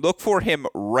 37. You look for him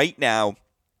right now.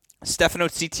 Stefano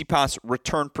Tsitsipas'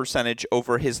 return percentage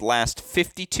over his last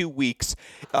 52 weeks,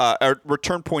 or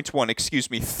return points won,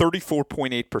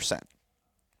 34.8%.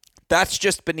 That's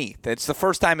just beneath. It's the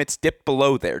first time it's dipped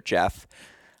below there, Jeff.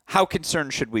 How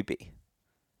concerned should we be?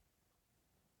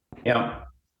 Yeah.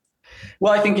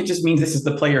 Well, I think it just means this is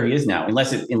the player he is now.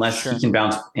 Unless he can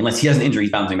bounce, unless he has an injury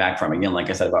he's bouncing back from. Again, like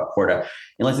I said about Korda,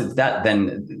 unless it's that,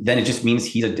 then it just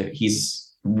means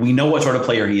we know what sort of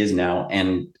player he is now.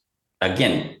 And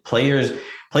again, players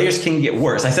can get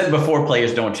worse. I said before,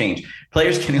 players don't change.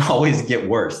 Players can always get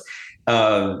worse.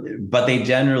 But they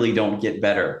generally don't get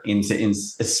better,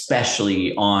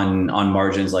 especially on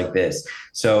margins like this.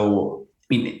 So,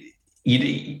 I mean,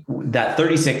 that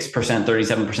 36%,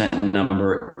 37%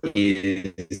 number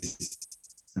is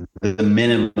the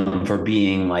minimum for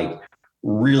being like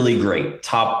really great,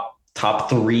 top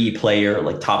 3 player,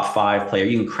 like top 5 player.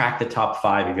 You can crack the top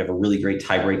 5 if you have a really great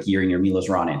tiebreak year in your Milos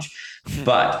Raonic,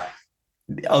 but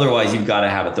otherwise you've got to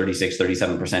have a 36,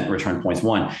 37% return points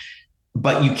won.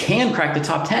 But you can crack the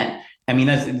top 10. I mean,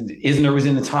 Isner was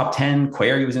in the top 10.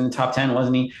 Query was in the top 10,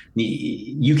 wasn't he?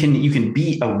 You can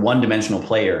beat a one-dimensional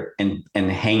player and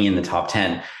hang in the top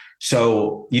 10.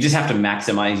 So you just have to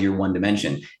maximize your one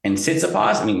dimension. And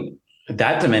Tsitsipas, I mean,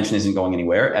 that dimension isn't going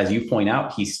anywhere. As you point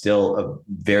out, he's still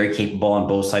very capable on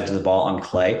both sides of the ball on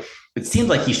clay. It seems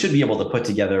like he should be able to put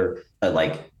together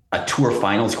a tour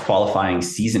finals qualifying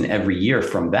season every year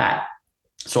from that.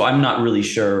 So I'm not really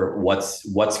sure what's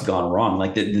gone wrong.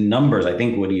 Like the numbers, I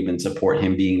think, would even support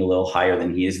him being a little higher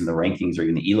than he is in the rankings or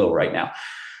even the ELO right now.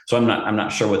 So I'm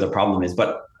not sure what the problem is.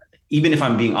 But even if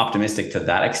I'm being optimistic to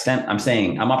that extent, I'm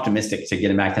saying I'm optimistic to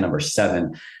get him back to number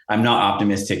 7. I'm not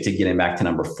optimistic to get him back to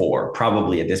number 4,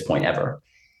 probably at this point ever.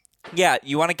 Yeah,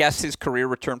 you want to guess his career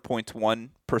return points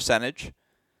won percentage?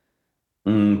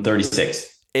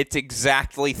 36. It's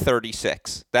exactly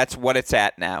 36. That's what it's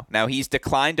at now. Now, he's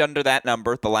declined under that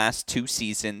number the last 2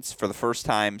 seasons for the first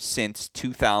time since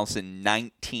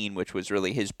 2019, which was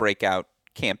really his breakout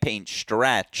campaign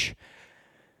stretch.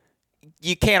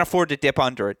 You can't afford to dip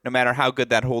under it, no matter how good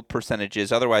that hold percentage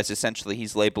is. Otherwise, essentially,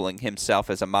 he's labeling himself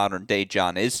as a modern-day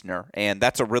John Isner, and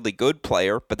that's a really good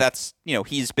player, but that's,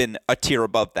 he's been a tier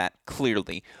above that,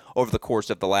 clearly, over the course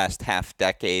of the last half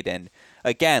decade. And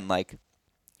again,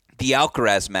 the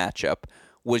Alcaraz matchup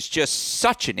was just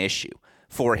such an issue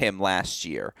for him last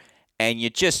year. And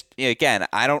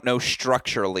I don't know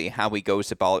structurally how he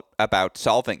goes about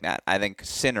solving that. I think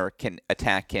Sinner can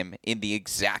attack him in the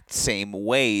exact same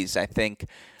ways. I think,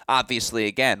 obviously,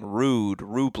 again, Ruud,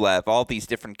 Rublev, all these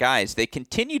different guys, they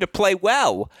continue to play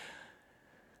well.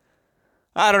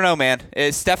 I don't know, man.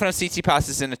 Stefano Tsitsipas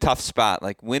is in a tough spot.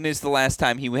 When is the last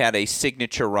time he had a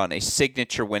signature run, a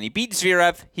signature win? He beat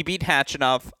Zverev, he beat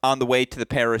Khachanov on the way to the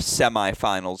Paris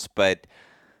semifinals, but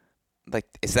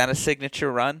is that a signature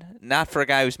run? Not for a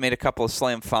guy who's made a couple of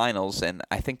slam finals, and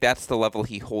I think that's the level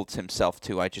he holds himself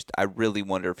to. I really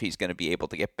wonder if he's going to be able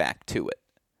to get back to it.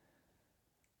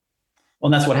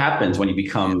 Well, and that's what happens when you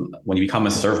become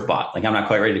a surf bot. I'm not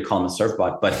quite ready to call him a surf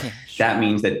bot, but that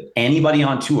means that anybody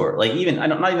on tour, not even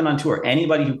on tour,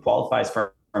 anybody who qualifies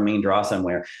for a main draw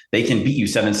somewhere, they can beat you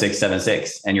 7-6,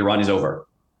 7-6, and your run is over.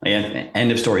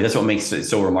 End of story. That's what makes it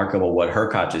so remarkable what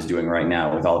Hurkacz is doing right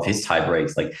now with all of his tie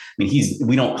breaks.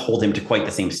 We don't hold him to quite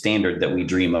the same standard that we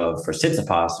dream of for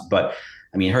Tsitsipas, but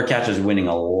Hurkacz is winning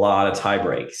a lot of tie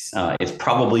breaks. It's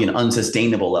probably an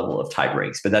unsustainable level of tie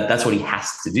breaks, but that's what he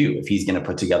has to do if he's going to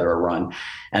put together a run.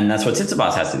 And that's what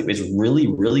Tsitsipas has to do. It's really,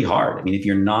 really hard. If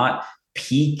you're not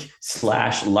peak /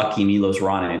 lucky Milos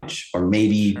Raonic or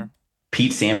maybe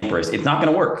Pete Sampras, it's not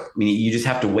going to work. You just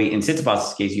have to wait. In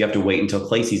Tsitsipas's case, you have to wait until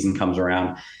clay season comes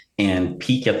around and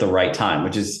peak at the right time,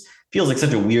 which feels like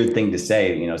such a weird thing to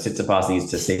say. Tsitsipas needs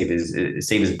to save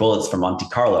his bullets from Monte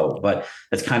Carlo, but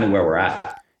that's kind of where we're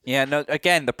at. Yeah, no,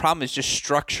 again, the problem is just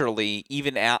structurally,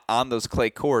 even on those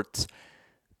clay courts,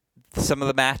 some of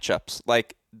the matchups,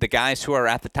 the guys who are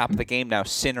at the top of the game now,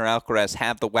 Sinner, Alcaraz,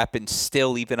 have the weapons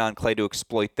still even on clay to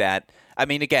exploit that.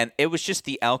 Again, it was just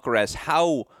the Alcaraz,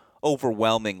 how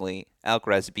overwhelmingly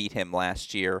Alcaraz beat him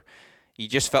last year. You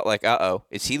just felt like,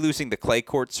 is he losing the clay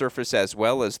court surface as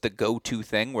well as the go-to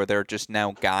thing where there are just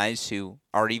now guys who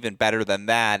are even better than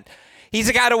that? He's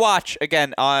a guy to watch.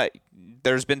 Again,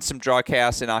 there's been some draw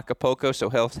chaos in Acapulco, so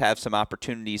he'll have some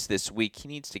opportunities this week. He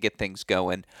needs to get things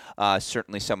going.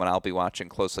 Certainly someone I'll be watching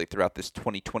closely throughout this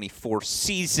 2024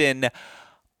 season.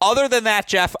 Other than that,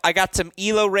 Jeff, I got some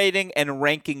ELO rating and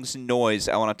rankings noise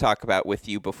I want to talk about with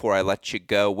you before I let you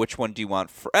go. Which one do you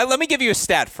want? Let me give you a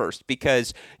stat first,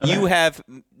 because you have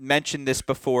mentioned this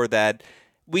before, that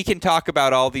we can talk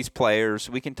about all these players.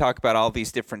 We can talk about all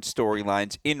these different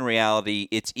storylines. In reality,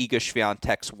 it's Iga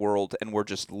Swiatek's world, and we're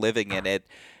just living in it.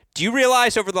 Do you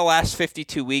realize over the last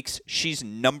 52 weeks, she's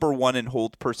number 1 in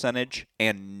hold percentage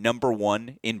and number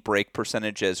 1 in break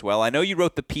percentage as well? I know you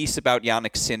wrote the piece about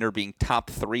Jannik Sinner being top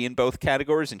 3 in both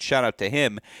categories, and shout out to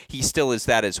him. He still is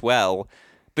that as well.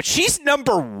 But she's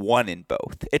number 1 in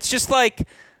both. It's just like,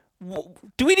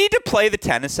 do we need to play the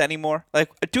tennis anymore? Like,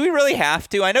 do we really have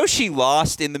to? I know she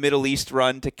lost in the Middle East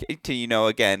run to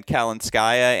again,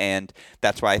 Kalinskaya, and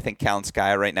that's why I think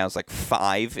Kalinskaya right now is like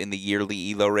 5 in the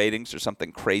yearly ELO ratings or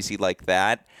something crazy like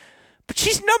that. But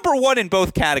she's number 1 in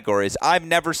both categories. I've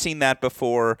never seen that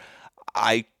before.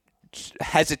 I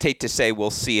hesitate to say we'll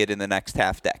see it in the next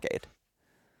half decade.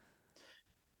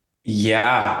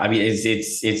 Yeah, I mean,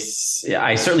 it's.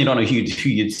 I certainly don't know who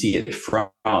you'd see it from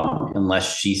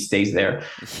unless she stays there.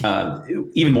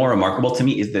 Even more remarkable to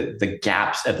me is the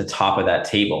gaps at the top of that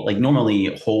table. Like,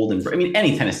 normally hold and, I mean,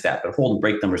 any tennis stat, but hold and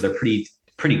break numbers, they're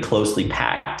pretty closely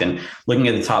packed. And looking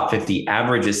at the top 50,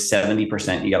 average is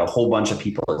 70%. You got a whole bunch of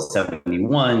people at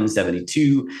 71,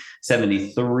 72,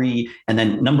 73, and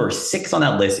then number 6 on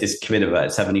that list is Kvitova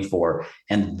at 74,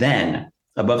 and then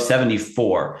above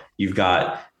 74, you've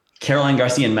got Caroline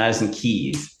Garcia and Madison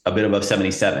Keys a bit above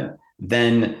 77.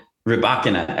 Then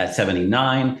Rybakina at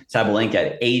 79, Sabalenka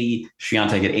at 80,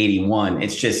 Swiatek at 81.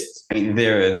 It's just, I mean,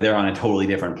 they're on a totally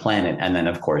different planet. And then,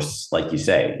 of course, like you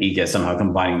say, Iga somehow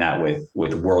combining that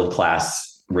with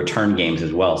world-class return games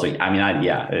as well. So, I mean,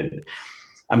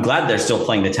 I'm glad they're still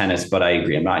playing the tennis, but I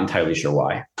agree. I'm not entirely sure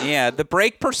why. Yeah, the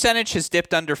break percentage has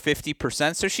dipped under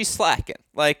 50%, so she's slacking.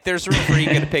 Like, there's room for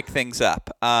Iga to pick things up,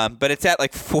 but it's at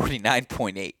like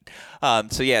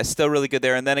 49.8. So, yeah, still really good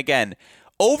there. And then again,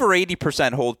 over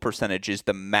 80% hold percentage is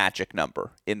the magic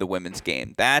number in the women's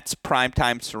game. That's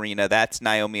primetime Serena. That's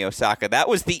Naomi Osaka. That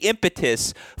was the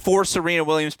impetus for Serena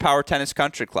Williams Power Tennis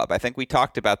Country Club. I think we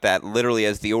talked about that literally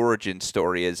as the origin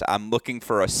story is, I'm looking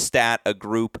for a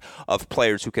group of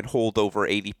players who can hold over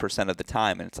 80% of the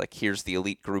time. And it's like, here's the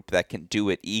elite group that can do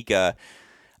it. Iga,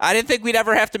 I didn't think we'd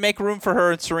ever have to make room for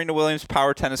her in Serena Williams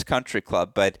Power Tennis Country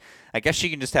Club, but I guess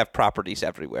she can just have properties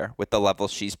everywhere with the level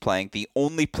she's playing. The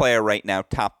only player right now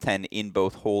top 10 in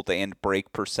both hold and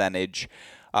break percentage.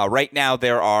 Right now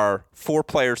there are 4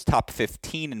 players top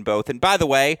 15 in both. And by the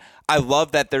way, I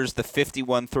love that there's the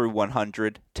 51 through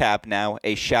 100 tab now.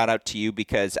 A shout out to you,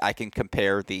 because I can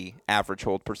compare the average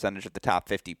hold percentage of the top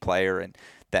 50 player, and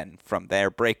then from there,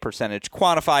 break percentage,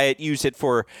 quantify it, use it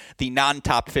for the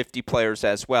non-top 50 players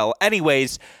as well.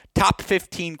 Anyways, top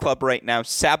 15 club right now,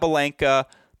 Sabalenka,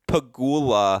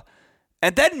 Pegula,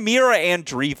 and then Mira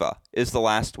Andreeva is the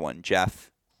last one, Jeff.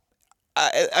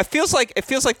 It feels like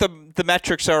the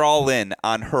metrics are all in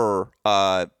on her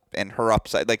and her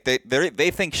upside. Like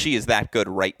they think she is that good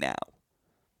right now.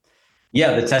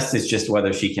 Yeah, the test is just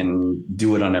whether she can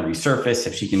do it on every surface,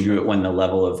 if she can do it when the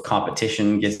level of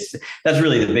competition gets. That's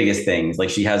really the biggest thing. Like,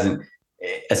 she hasn't,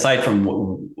 aside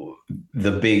from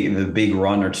the big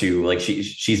run or two, like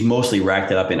she's mostly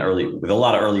racked it up with a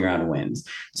lot of early round wins.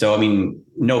 So, I mean,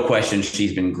 no question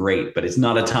she's been great, but it's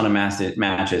not a ton of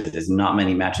matches. There's not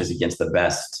many matches against the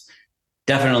best.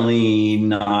 Definitely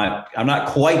not. I'm not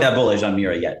quite that bullish on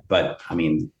Mira yet, but I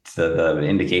mean, the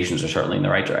indications are certainly in the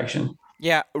right direction.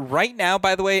 Yeah, right now,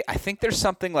 by the way, I think there's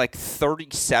something like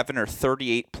 37 or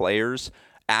 38 players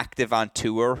active on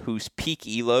tour whose peak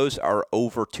ELOs are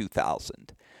over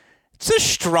 2,000. It's a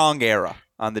strong era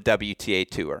on the WTA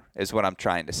tour, is what I'm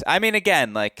trying to say. I mean,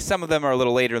 again, like, some of them are a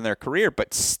little later in their career,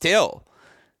 but still.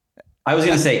 I was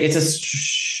going to say,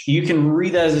 you can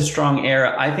read that as a strong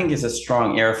era. I think it's a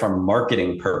strong era for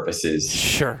marketing purposes.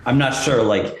 Sure. I'm not sure,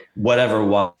 like, whatever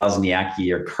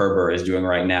Wozniacki or Kerber is doing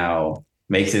right now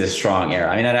makes it a strong era.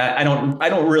 I mean, I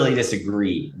don't really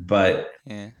disagree, but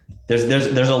yeah.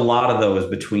 There's a lot of those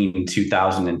between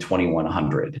 2000 and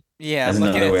 2100. Yeah,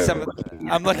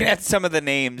 I'm looking at some of the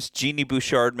names. Jeannie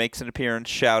Bouchard makes an appearance.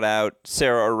 Shout out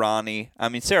Sarah Irani. I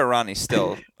mean, Sarah Irani's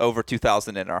still over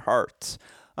 2,000 in our hearts.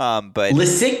 But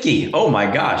Lisicki, oh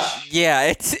my gosh. Yeah,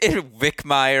 it's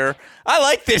Wickmeyer. I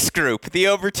like this group, the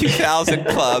over 2000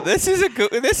 club. This is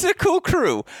a cool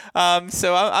crew.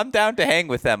 So I'm down to hang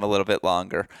with them a little bit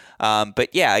longer. But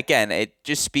yeah, again, it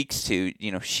just speaks to,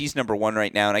 she's number 1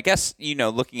 right now, and I guess,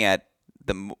 looking at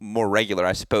the more regular,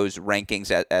 I suppose,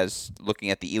 rankings as looking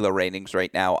at the ELO ratings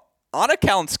right now, Anna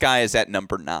Kalinskaya is at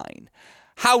number 9.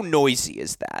 How noisy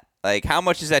is that? Like, how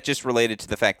much is that just related to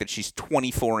the fact that she's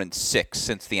 24-6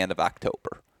 since the end of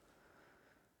October?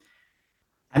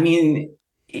 I mean,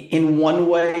 in one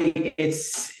way,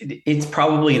 it's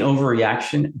probably an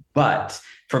overreaction, but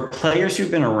for players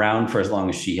who've been around for as long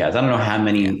as she has, I don't know how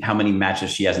many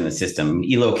matches she has in the system.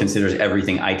 ELO considers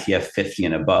everything ITF 50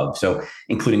 and above, so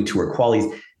including tour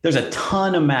qualies. There's a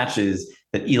ton of matches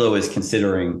that ELO is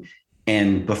considering,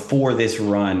 and before this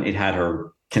run, it had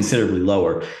her considerably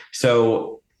lower.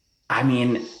 So, I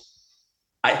mean,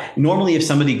 normally if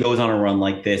somebody goes on a run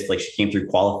like this, like she came through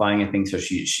qualifying, I think, so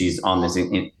she's on this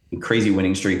crazy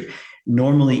winning streak.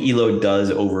 Normally ELO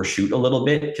does overshoot a little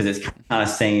bit because it's kind of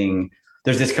saying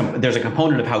there's a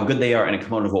component of how good they are and a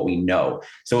component of what we know.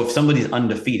 So if somebody's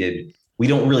undefeated, we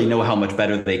don't really know how much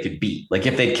better they could be. Like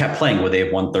if they kept playing, would they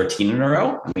have won 13 in a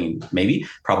row? I mean, maybe,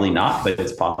 probably not, but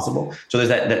it's possible. So there's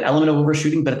that element of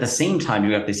overshooting, but at the same time,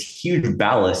 you have this huge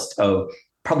ballast of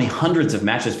probably hundreds of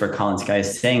matches for Kalinskaya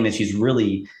saying that she's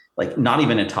really like not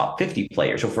even a top 50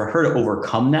 player. So for her to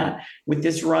overcome that with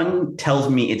this run tells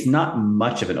me it's not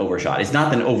much of an overshot. It's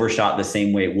not an overshot the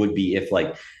same way it would be if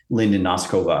like Linda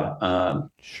Noskova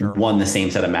won the same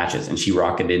set of matches and she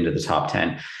rocketed into the top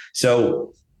 10.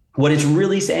 So what it's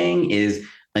really saying is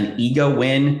an ego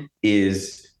win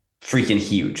is freaking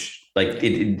huge. Like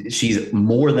she's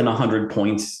more than 100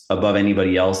 points above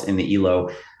anybody else in the ELO.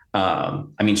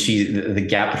 I mean, the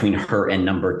gap between her and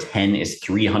number 10 is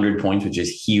 300 points, which is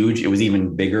huge. It was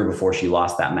even bigger before she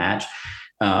lost that match.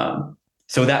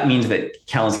 So that means that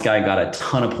Kalinskaya got a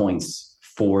ton of points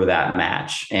for that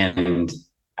match. And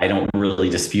I don't really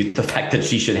dispute the fact that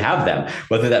she should have them,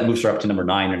 whether that moves her up to number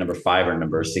 9 or number 5 or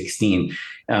number 16.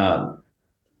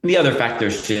 The other factor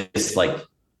is just like,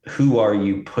 who are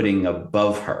you putting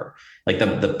above her? Like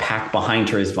the pack behind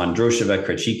her is Vondrousova,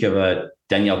 Krejcikova,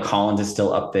 Danielle Collins is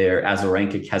still up there,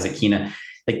 Azarenka, Kasatkina.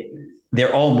 Like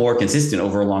they're all more consistent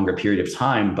over a longer period of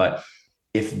time. But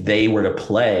if they were to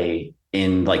play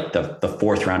in like the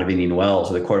fourth round of Indian Wells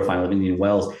or the quarterfinal of Indian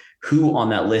Wells, who on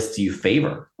that list do you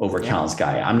favor over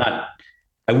Kalinskaya?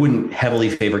 I wouldn't heavily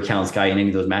favor Kalinskaya in any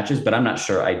of those matches, but I'm not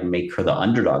sure I'd make her the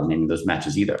underdog in any of those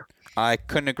matches either. I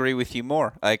couldn't agree with you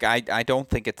more. Like I don't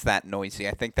think it's that noisy.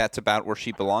 I think that's about where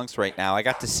she belongs right now. I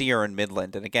got to see her in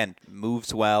Midland, and again,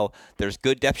 moves well. There's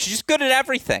good depth. She's just good at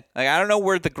everything. Like I don't know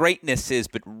where the greatness is,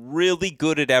 but really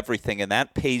good at everything, and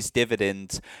that pays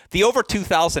dividends. The over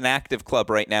 2,000 active club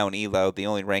right now in ELO, the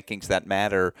only rankings that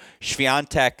matter: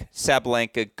 Swiatek,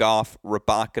 Sabalenka, Goff,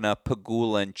 Rybakina,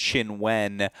 Pegula, and Chin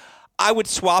Wen. I would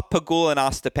swap Pegula and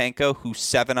Ostapenko, who's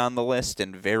 7 on the list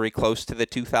and very close to the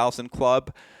 2,000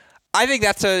 club. I think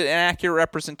that's an accurate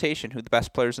representation who the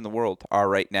best players in the world are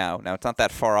right now. Now, it's not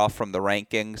that far off from the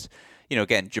rankings. You know,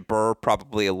 again, Jabeur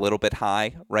probably a little bit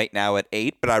high right now at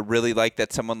 8, but I really like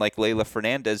that someone like Leylah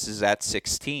Fernandez is at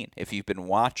 16. If you've been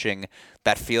watching,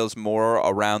 that feels more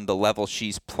around the level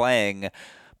she's playing.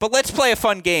 But let's play a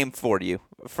fun game for you,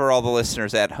 for all the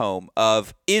listeners at home,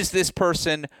 of is this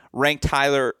person ranked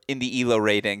higher in the ELO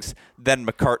ratings than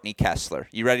McCartney Kessler?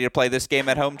 You ready to play this game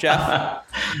at home, Jeff?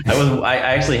 I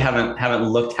actually haven't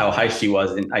looked how high she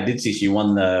was, and I did see she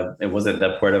won the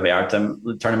Puerto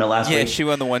Vallarta tournament last week? Yeah, she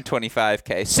won the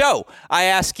 125K. So I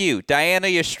ask you, Diana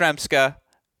Yastremska,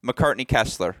 McCartney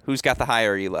Kessler, who's got the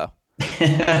higher ELO?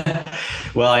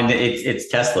 Well,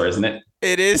 it's Kessler, isn't it?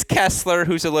 It is Kessler,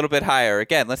 who's a little bit higher.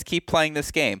 Again, let's keep playing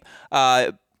this game.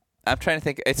 I'm trying to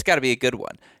think. It's got to be a good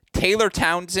one. Taylor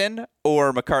Townsend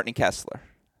or McCartney Kessler?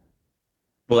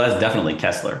 Well, that's definitely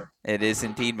Kessler. It is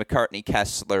indeed McCartney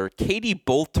Kessler. Katie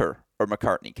Bolter or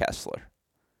McCartney Kessler?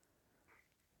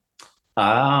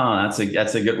 That's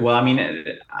a good. Well, I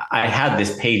mean, I had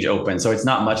this page open, so it's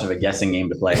not much of a guessing game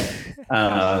to play.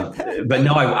 But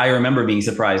no, I remember being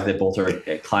surprised that Bolter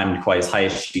climbed quite as high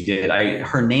as she did.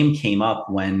 Her name came up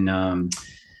when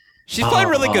she's playing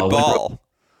really good ball.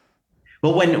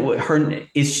 Well,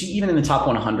 is she even in the top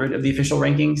 100 of the official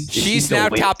rankings? She's now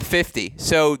top 50,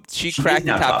 so she cracked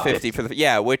the top 50 for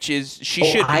which is she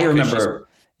should. I remember.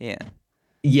 Yeah.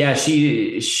 Yeah,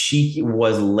 she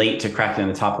was late to crack it in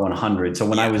the top 100. So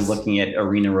when I was looking at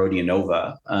Arina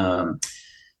Rodionova,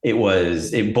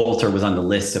 Bolter was on the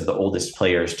list of the oldest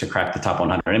players to crack the top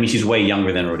 100. I mean, she's way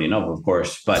younger than Rodionova, of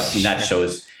course, but that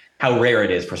shows how rare it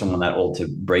is for someone that old to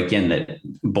break in. That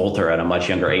Bolter at a much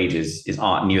younger age is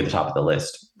on near the top of the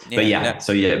list.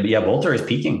 Bolter is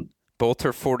peaking.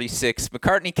 Bolter 46,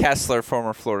 McCartney Kessler,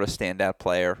 former Florida standout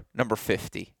player, number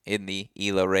 50 in the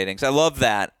ELO ratings. I love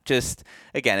that. Just,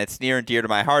 again, it's near and dear to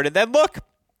my heart. And then look,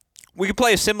 We could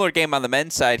play a similar game on the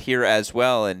men's side here as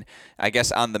well, and I guess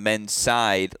on the men's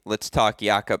side, let's talk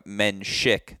Jakub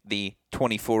Menšik, the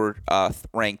 24th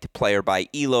ranked player by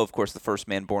ELO, of course the first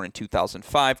man born in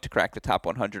 2005 to crack the top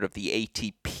 100 of the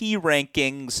ATP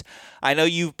rankings. I know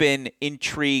you've been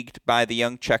intrigued by the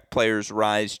young Czech player's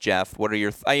rise, Jeff. What are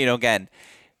your again,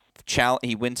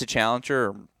 he wins a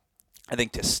challenger, I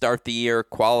think, to start the year,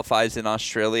 qualifies in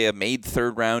Australia, made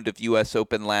third round of U.S.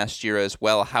 Open last year as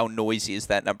well. How noisy is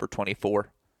that number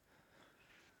 24?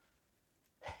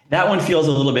 That one feels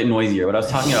a little bit noisier. What I was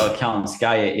talking about with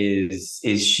Kalinskaya is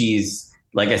she's,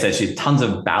 like I said, she has tons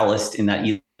of ballast in that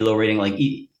ELO rating. Like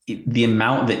the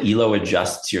amount that ELO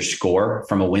adjusts your score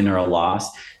from a win or a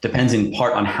loss depends in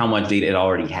part on how much data it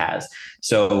already has.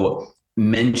 So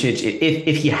Mencic,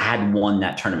 if he had won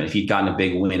that tournament, if he'd gotten a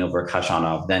big win over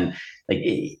Khachanov, then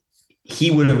he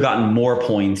would have gotten more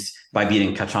points by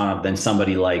beating Khachanov than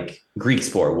somebody like Greek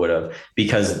Sport would have,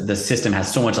 because the system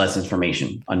has so much less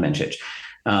information on Mencic.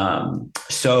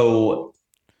 So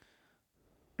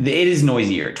it is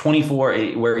noisier. 24,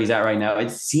 where he's at right now,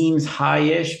 it seems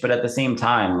high-ish, but at the same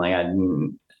time,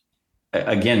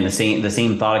 again, the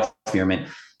same thought experiment.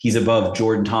 He's above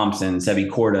Jordan Thompson, Sebi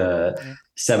Korda,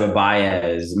 Seba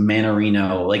Baez,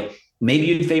 Manarino. Like, maybe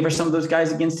you'd favor some of those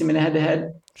guys against him in a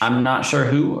head-to-head. I'm not sure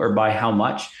who or by how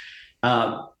much.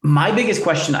 My biggest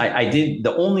question,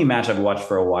 the only match I've watched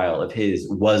for a while of his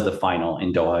was the final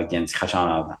in Doha against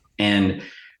Khachanov. And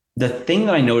the thing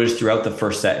that I noticed throughout the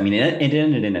first set, I mean, it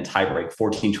ended in a tiebreak,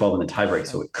 14-12 in the tiebreak,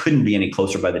 so it couldn't be any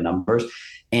closer by the numbers.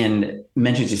 And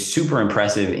Mencic is super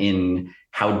impressive in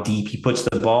how deep he puts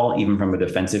the ball, even from a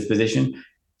defensive position.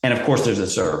 And of course, there's a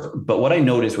serve. But what I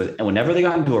noticed was whenever they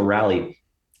got into a rally,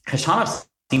 Khachanov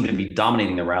seemed to be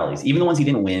dominating the rallies, even the ones he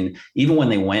didn't win, even when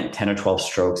they went 10 or 12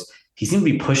 strokes, he seemed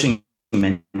to be pushing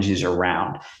Mencic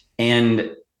around.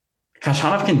 And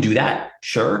Khachanov can do that,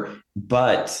 sure,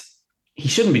 but he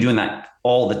shouldn't be doing that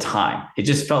all the time. It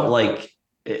just felt like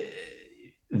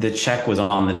the Czech was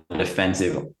on the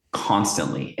defensive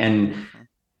constantly. And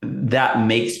that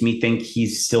makes me think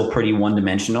he's still pretty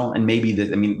one-dimensional. And maybe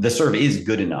the serve is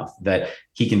good enough that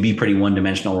he can be pretty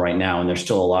one-dimensional right now. And there's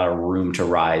still a lot of room to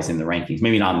rise in the rankings.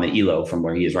 Maybe not in the ELO from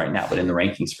where he is right now, but in the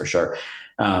rankings for sure.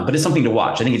 But it's something to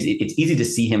watch. I think it's easy to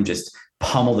see him just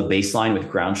pummel the baseline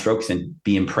with ground strokes and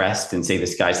be impressed and say the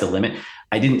sky's the limit.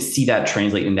 I didn't see that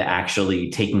translate into actually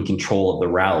taking control of the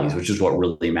rallies, which is what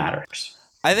really matters.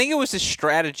 I think it was a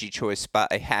strategy choice by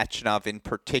Khachanov in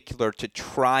particular to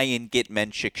try and get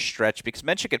Mencic stretched, because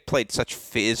Mencic had played such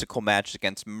physical matches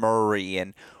against Murray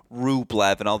and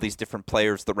Rublev and all these different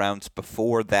players the rounds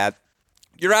before that.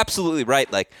 You're absolutely right.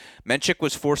 Like, Mencic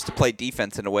was forced to play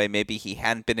defense in a way maybe he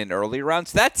hadn't been in earlier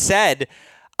rounds. That said,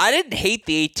 I didn't hate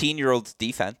the 18-year-old's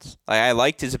defense. I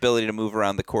liked his ability to move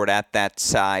around the court at that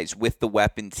size with the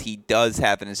weapons he does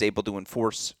have and is able to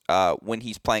enforce when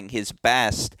he's playing his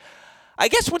best. I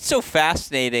guess what's so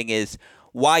fascinating is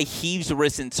why he's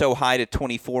risen so high to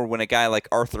 24 when a guy like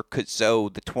Arthur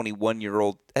Cazot, the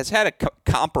 21-year-old, has had a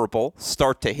comparable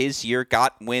start to his year,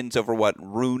 got wins over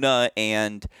Runa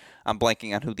and I'm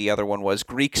blanking on who the other one was,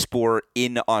 Greek Sport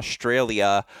in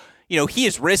Australia. He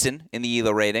has risen in the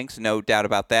ELO ratings, no doubt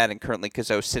about that, and currently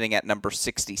Cazot sitting at number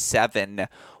 67.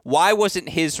 Why wasn't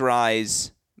his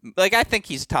rise, I think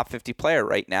he's a top 50 player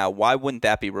right now. Why wouldn't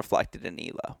that be reflected in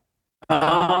ELO?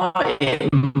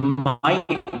 It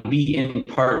might be in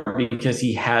part because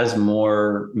he has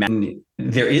more.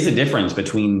 There is a difference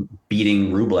between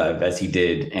beating Rublev as he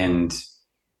did and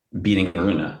beating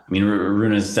Runa. I mean,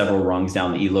 Runa's several rungs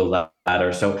down the ELO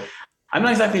ladder, so I'm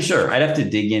not exactly sure. I'd have to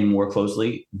dig in more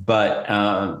closely, but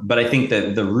I think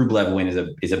that the Rublev win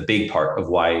is a big part of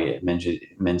why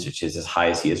Mencic is as high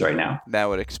as he is right now. That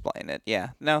would explain it. Yeah,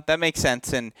 no, that makes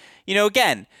sense. And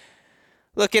again,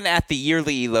 looking at the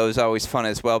yearly ELO is always fun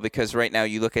as well, because right now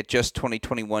you look at just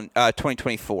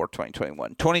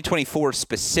 2024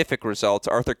 specific results.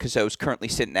 Arthur Cazot's currently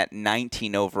sitting at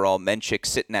 19 overall. Mencic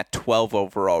sitting at 12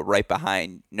 overall, right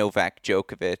behind Novak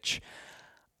Djokovic.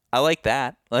 I like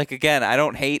that. Again, I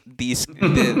don't hate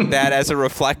that as a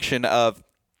reflection of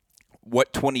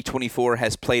what 2024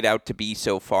 has played out to be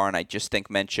so far, and I just think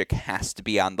Mencic has to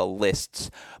be on the lists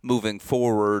moving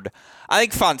forward. I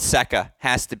think Fonseca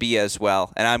has to be as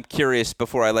well, and I'm curious,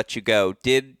 before I let you go,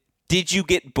 did you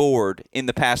get bored in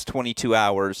the past 22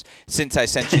 hours since I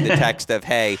sent you the text of,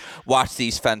 hey, watch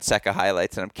these Fonseca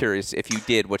highlights, and I'm curious if you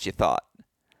did, what you thought.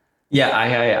 Yeah,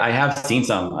 I have seen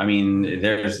some. I mean,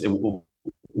 there's...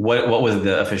 What was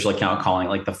the official account calling,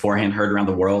 like the forehand heard around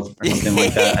the world or something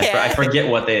like that? I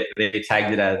forget what they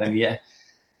tagged it as.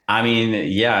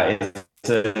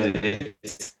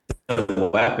 It's a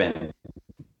weapon.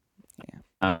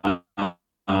 I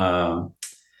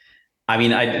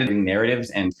mean, I did narratives,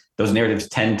 and those narratives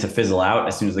tend to fizzle out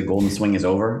as soon as the golden swing is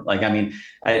over. Like, I mean,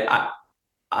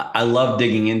 I love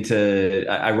digging into.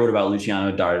 I wrote about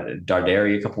Luciano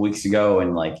Darderi a couple weeks ago,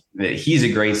 and like he's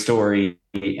a great story.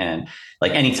 And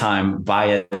like anytime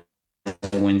Baez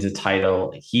wins a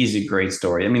title, he's a great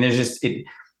story. I mean, there's just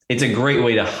it's a great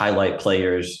way to highlight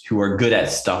players who are good at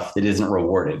stuff that isn't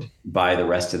rewarded by the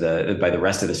rest of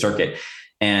the circuit.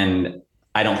 And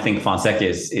I don't think Fonseca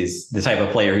is the type of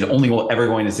player who's only ever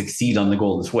going to succeed on the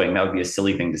golden swing. That would be a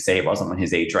silly thing to say if I was someone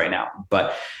his age right now.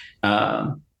 But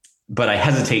I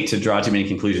hesitate to draw too many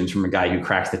conclusions from a guy who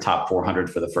cracks the top 400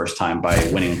 for the first time by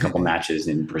winning a couple matches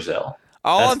in Brazil.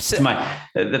 That's my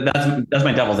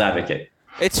devil's advocate.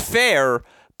 It's fair,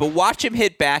 but watch him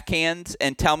hit backhands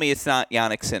and tell me it's not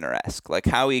Yannick Sinner-esque. Like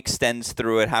how he extends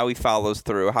through it, how he follows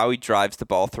through, how he drives the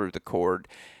ball through the cord,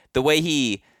 the way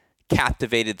he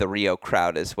captivated the Rio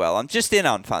crowd as well. I'm just in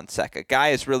on Fonseca. Guy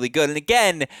is really good. And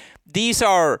again, these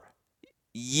are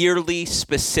yearly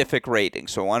specific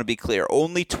ratings, so I want to be clear.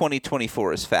 Only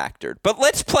 2024 is factored. But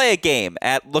let's play a game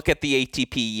look at the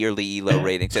ATP yearly ELO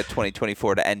ratings at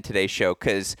 2024 to end today's show,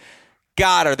 because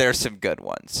God, are there some good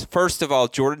ones. First of all,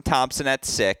 Jordan Thompson at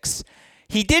 6.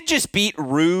 He did just beat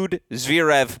Ruud,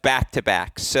 Zverev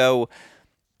back-to-back, so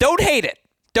don't hate it.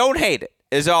 Don't hate it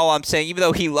is all I'm saying, even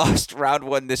though he lost round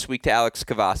 1 this week to Alex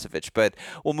Kovacevic. But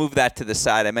we'll move that to the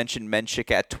side. I mentioned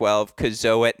Menchik at 12,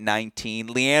 Cazot at 19,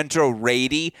 Leandro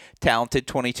Rady, talented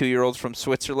 22-year-old from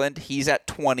Switzerland. He's at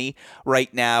 20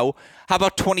 right now. How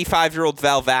about 25-year-old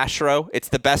Val Vashro? It's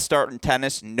the best start in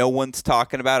tennis no one's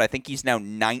talking about. I think he's now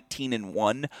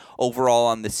 19-1 overall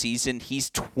on the season.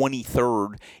 He's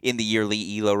 23rd in the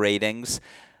yearly ELO ratings.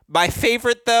 My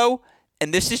favorite, though,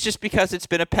 and this is just because it's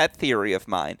been a pet theory of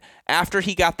mine, after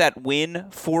he got that win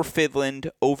for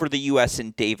Finland over the U.S. in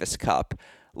Davis Cup,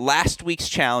 last week's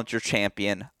Challenger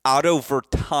champion, Otto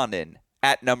Virtanen,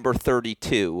 at number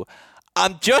 32.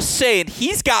 I'm just saying,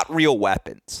 he's got real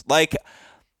weapons. Like,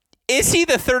 is he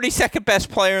the 32nd best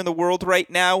player in the world right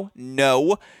now?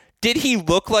 No. Did he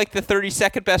look like the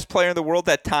 32nd best player in the world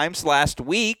at times last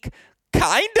week?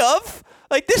 Kind of.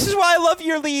 Like, this is why I love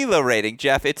yearly ELO rating,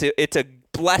 Jeff. It's a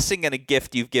blessing and a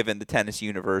gift you've given the tennis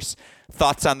universe.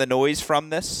 Thoughts on the noise from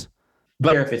this?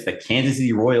 But if it's the Kansas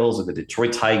City Royals or the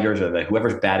Detroit Tigers or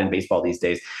whoever's bad in baseball these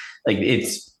days, like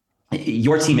it's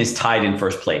your team is tied in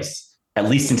first place, at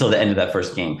least until the end of that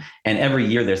first game. And every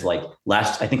year there's like I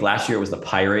think last year it was the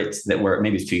Pirates that were,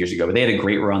 maybe it was 2 years ago, but they had a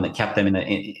great run that kept them in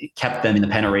the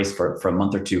pennant race for a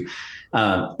month or two.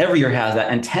 Every year has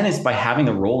that. And tennis, by having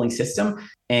a rolling system,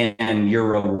 and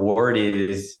your reward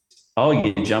is,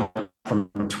 you jump from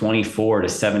 24 to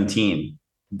 17.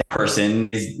 That person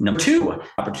is number 2.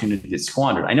 Opportunity gets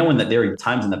squandered. I know that there are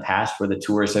times in the past where the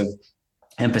tours have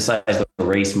emphasized the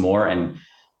race more and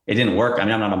it didn't work. I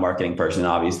mean, I'm not a marketing person,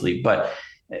 obviously, but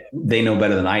they know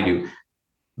better than I do.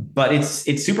 But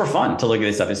it's super fun to look at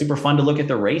this stuff. It's super fun to look at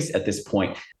the race at this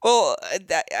point. Well,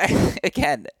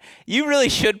 again, you really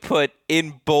should put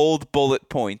in bold bullet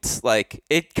points like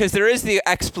it, because there is the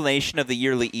explanation of the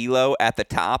yearly ELO at the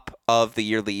top of the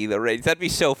yearly ELO ratings. That'd be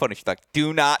so funny if you're like,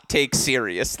 do not take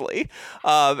seriously.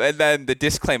 And then the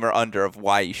disclaimer under of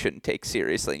why you shouldn't take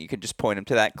seriously. And you can just point them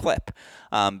to that clip.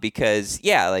 Because,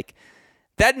 yeah, like,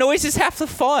 that noise is half the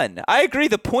fun. I agree.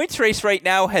 The points race right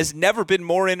now has never been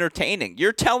more entertaining.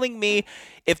 You're telling me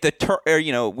if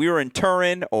we were in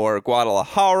Turin or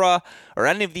Guadalajara or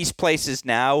any of these places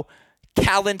now,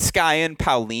 Kalinskaya and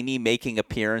Paulini making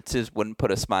appearances wouldn't put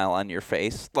a smile on your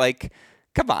face? Like,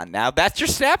 come on now. That's your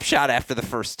snapshot after the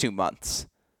first 2 months.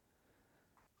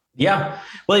 Yeah.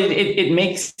 Well, it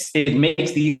makes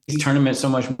these tournaments so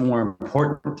much more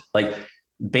important. Like,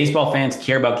 baseball fans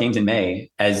care about games in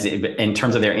May in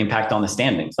terms of their impact on the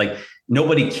standings. Like,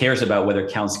 nobody cares about whether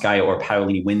Kalinskaya or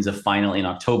Pauli wins a final in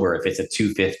October if it's a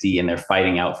 250 and they're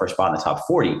fighting out for a spot in the top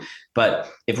 40. But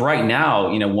if right now,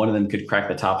 one of them could crack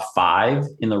the top 5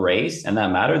 in the race and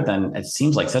that mattered, then it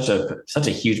seems like such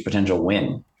a huge potential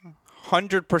win.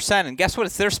 100%. And guess what?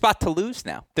 It's their spot to lose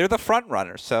now. They're the front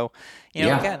runners. So,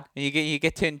 again, you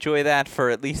get to enjoy that for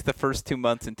at least the first 2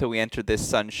 months until we enter this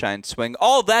sunshine swing.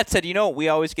 All that said, what we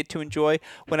always get to enjoy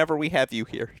whenever we have you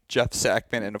here, Jeff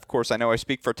Sackmann. And, of course, I know I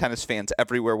speak for tennis fans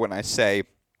everywhere when I say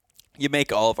you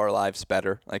make all of our lives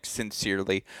better. Like,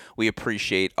 sincerely, we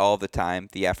appreciate all the time,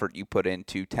 the effort you put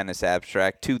into Tennis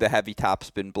Abstract, to the Heavy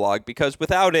Topspin blog, because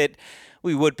without it,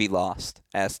 we would be lost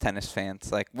as tennis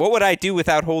fans. Like, what would I do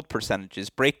without hold percentages,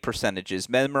 break percentages,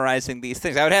 memorizing these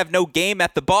things? I would have no game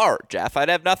at the bar, Jeff. I'd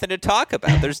have nothing to talk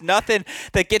about. There's nothing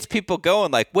that gets people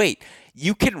going like, wait,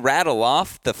 you can rattle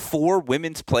off the 4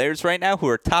 women's players right now who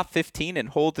are top 15 in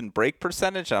hold and break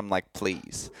percentage. I'm like,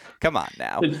 please, come on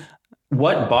now.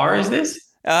 What bar is this?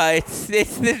 It's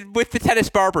with the tennis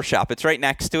barbershop. It's right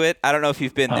next to it. I don't know if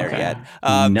you've been there yet.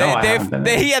 No, I haven't been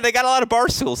there. They got a lot of bar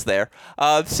stools there.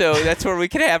 So that's where we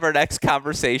can have our next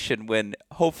conversation when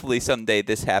hopefully someday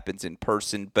this happens in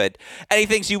person. But any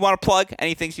things you want to plug,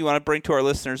 any things you want to bring to our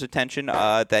listeners' attention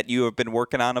that you have been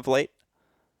working on of late?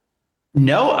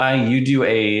 No, you do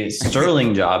a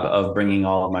sterling job of bringing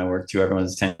all of my work to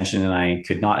everyone's attention, and I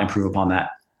could not improve upon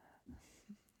that.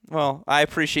 Well, I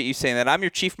appreciate you saying that. I'm your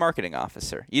chief marketing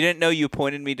officer. You didn't know you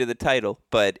appointed me to the title,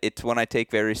 but it's one I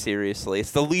take very seriously.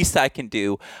 It's the least I can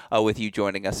do with you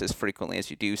joining us as frequently as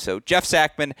you do. So, Jeff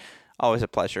Sackmann, always a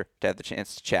pleasure to have the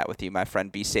chance to chat with you, my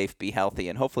friend. Be safe, be healthy,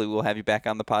 and hopefully we'll have you back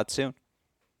on the pod soon.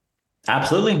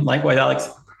 Absolutely. Likewise, Alex.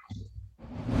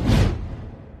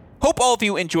 Hope all of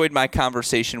you enjoyed my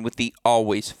conversation with the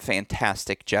always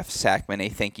fantastic Jeff Sackmann. A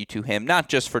thank you to him, not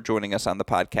just for joining us on the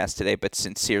podcast today, but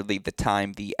sincerely the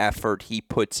time, the effort he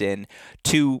puts in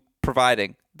to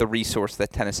providing the resource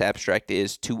that Tennis Abstract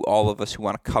is to all of us who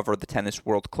want to cover the tennis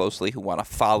world closely, who want to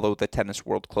follow the tennis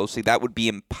world closely. That would be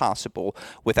impossible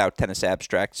without Tennis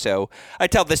Abstract. So I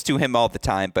tell this to him all the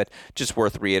time, but just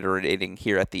worth reiterating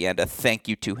here at the end, a thank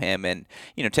you to him. And,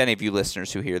 to any of you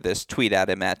listeners who hear this, tweet at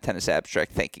him at Tennis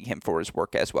Abstract, thanking him for his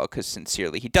work as well, because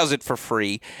sincerely, he does it for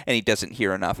free, and he doesn't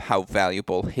hear enough how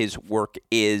valuable his work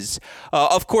is.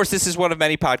 Of course, this is one of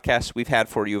many podcasts we've had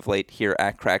for you of late here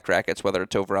at Cracked Rackets, whether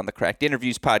it's over on the Cracked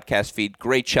Interviews podcast feed,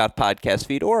 Great Shot podcast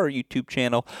feed, or our YouTube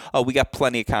channel. We got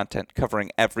plenty of content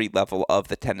covering every level of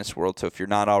the tennis world. So if you're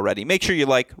not already, make sure you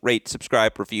like, rate,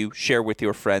 subscribe, review, share with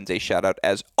your friends. A shout out,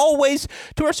 as always,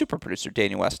 to our super producer,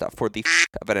 Daniel Westoff, for the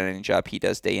of an editing job he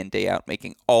does day in, day out,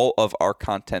 making all of our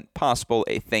content possible.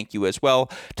 A thank you as well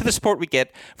to the support we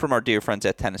get from our dear friends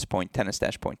at Tennis Point,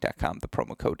 tennis-point.com. The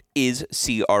promo code is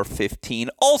CR15.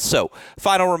 Also,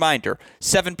 final reminder,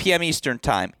 7 p.m. Eastern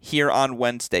Time here on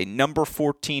Wednesday, number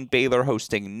 14 Baylor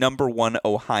hosting number 1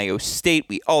 Ohio State.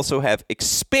 We also have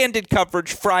expanded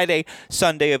coverage Friday,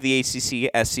 Sunday of the ACC,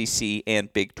 SEC,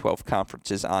 and Big 12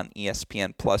 conferences on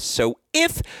ESPN+. So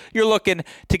if you're looking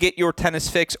to get your tennis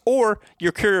fix, or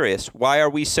you're curious, why are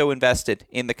we so invested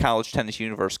in the college tennis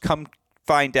universe, come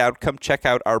find out. Come check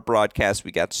out our broadcast.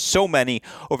 We got so many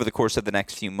over the course of the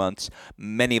next few months,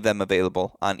 many of them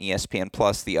available on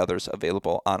ESPN+, the others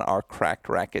available on our Cracked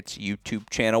Rackets YouTube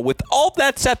channel. With all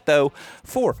that said, though,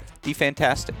 for the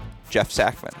fantastic Jeff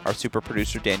Sackmann, our super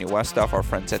producer Daniel Westoff, our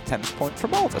friends at Tennis Point,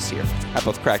 from all of us here at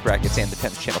both Cracked Rackets and the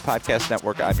Tennis Channel Podcast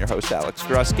Network, I'm your host, Alex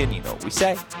Gruskin. You know what we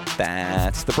say.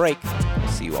 That's the break.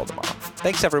 See you all tomorrow.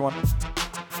 Thanks, everyone.